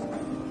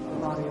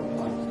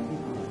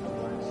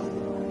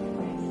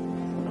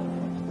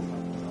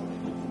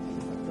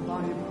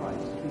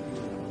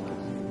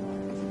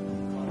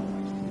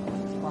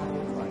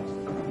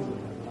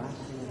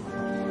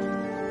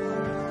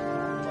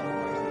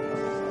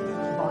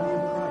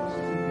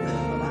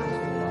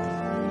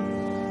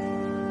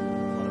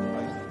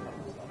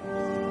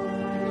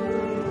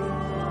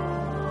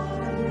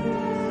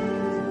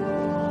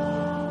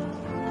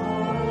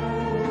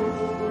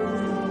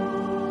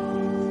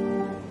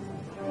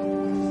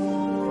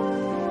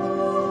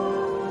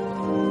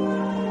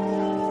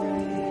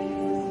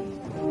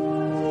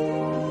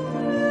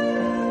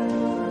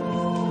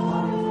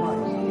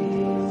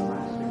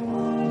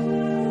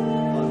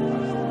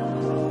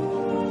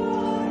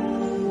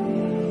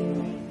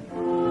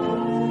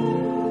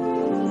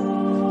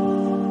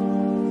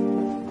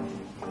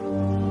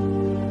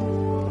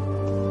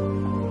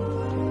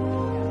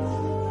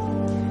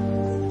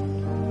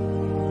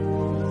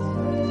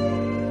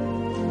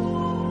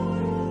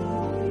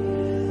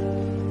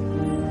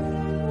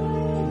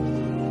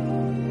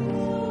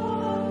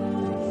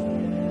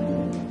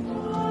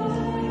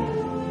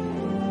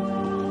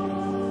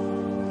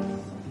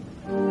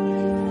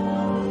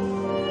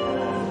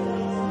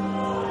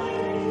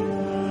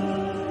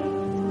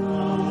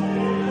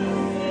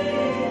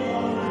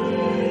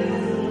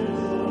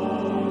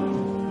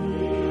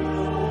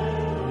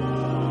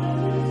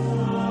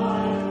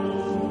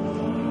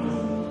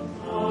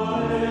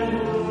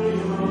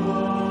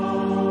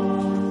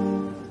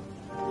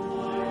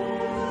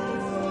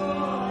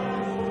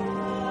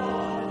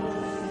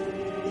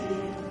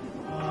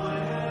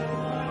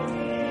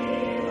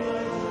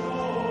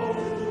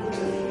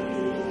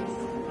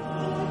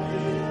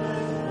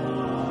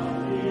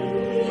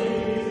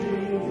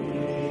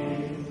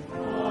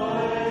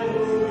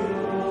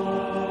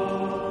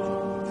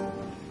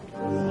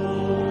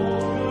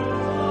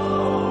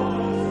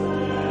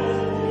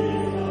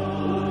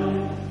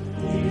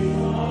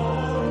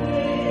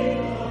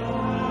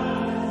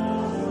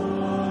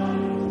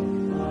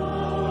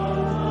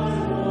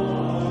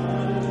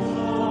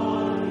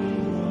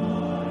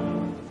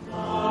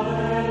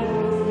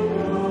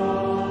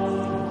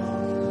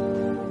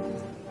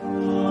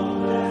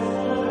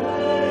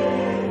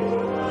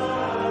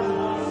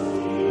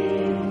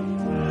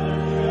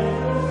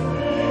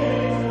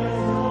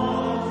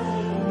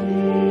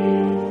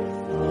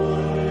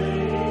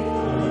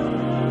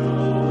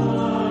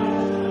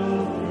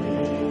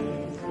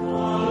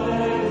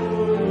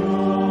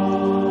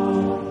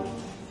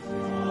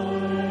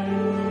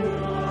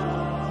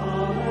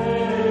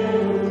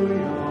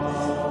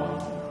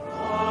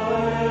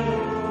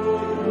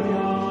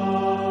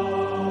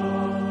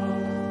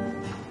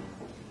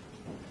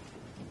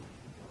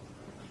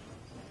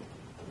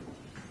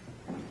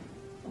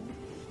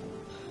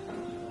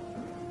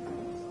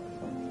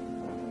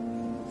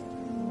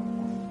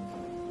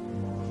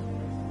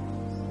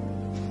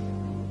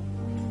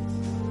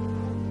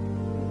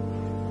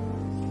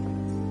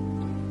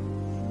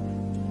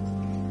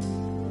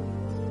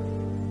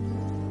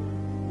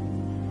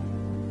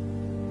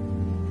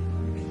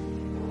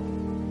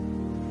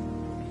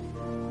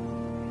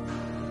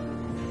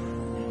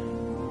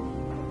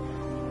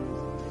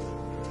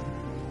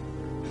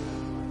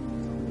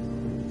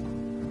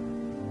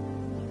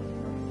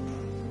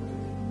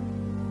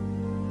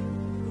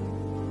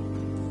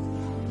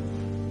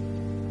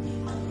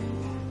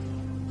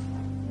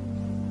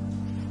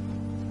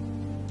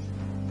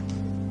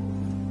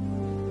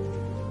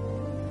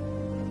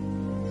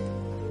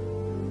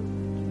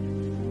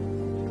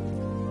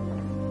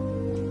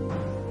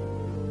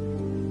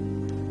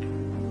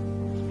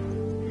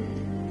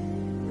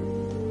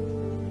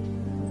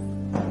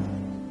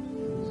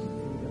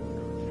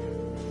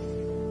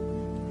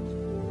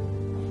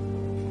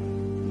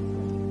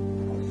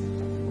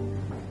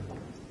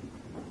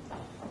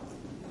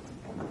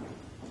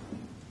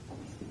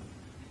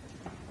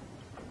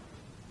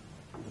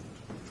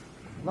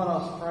 Let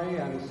us pray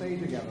and say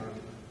together,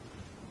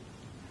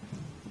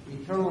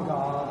 Eternal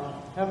God,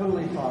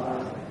 Heavenly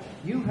Father,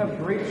 you have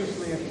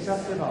graciously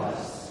accepted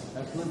us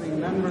as living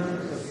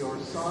members of your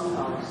Son,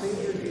 our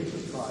Savior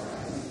Jesus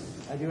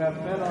Christ, and you have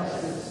fed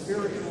us with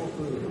spiritual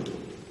food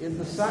in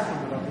the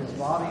sacrament of his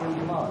body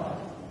and blood.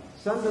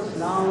 Send us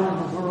now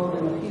into the world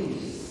in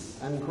peace,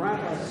 and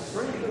grant us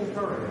strength and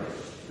courage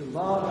to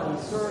love and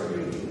serve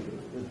you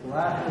with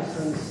gladness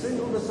and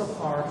singleness of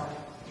heart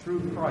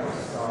through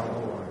Christ our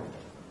Lord.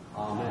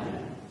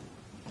 Amen.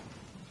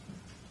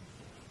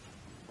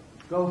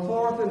 Go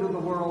forth into the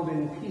world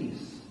in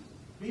peace.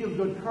 Be of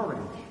good courage.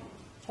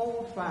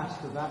 Hold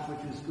fast to that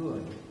which is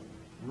good.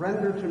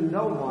 Render to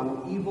no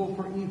one evil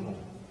for evil.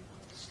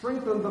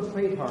 Strengthen the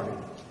faint-hearted.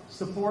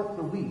 Support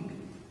the weak.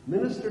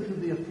 Minister to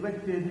the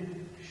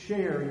afflicted.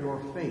 Share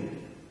your faith.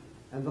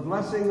 And the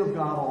blessing of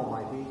God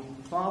Almighty,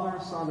 Father,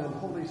 Son, and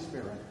Holy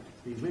Spirit,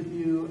 be with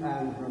you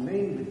and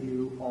remain with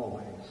you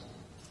always.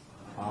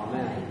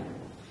 Amen.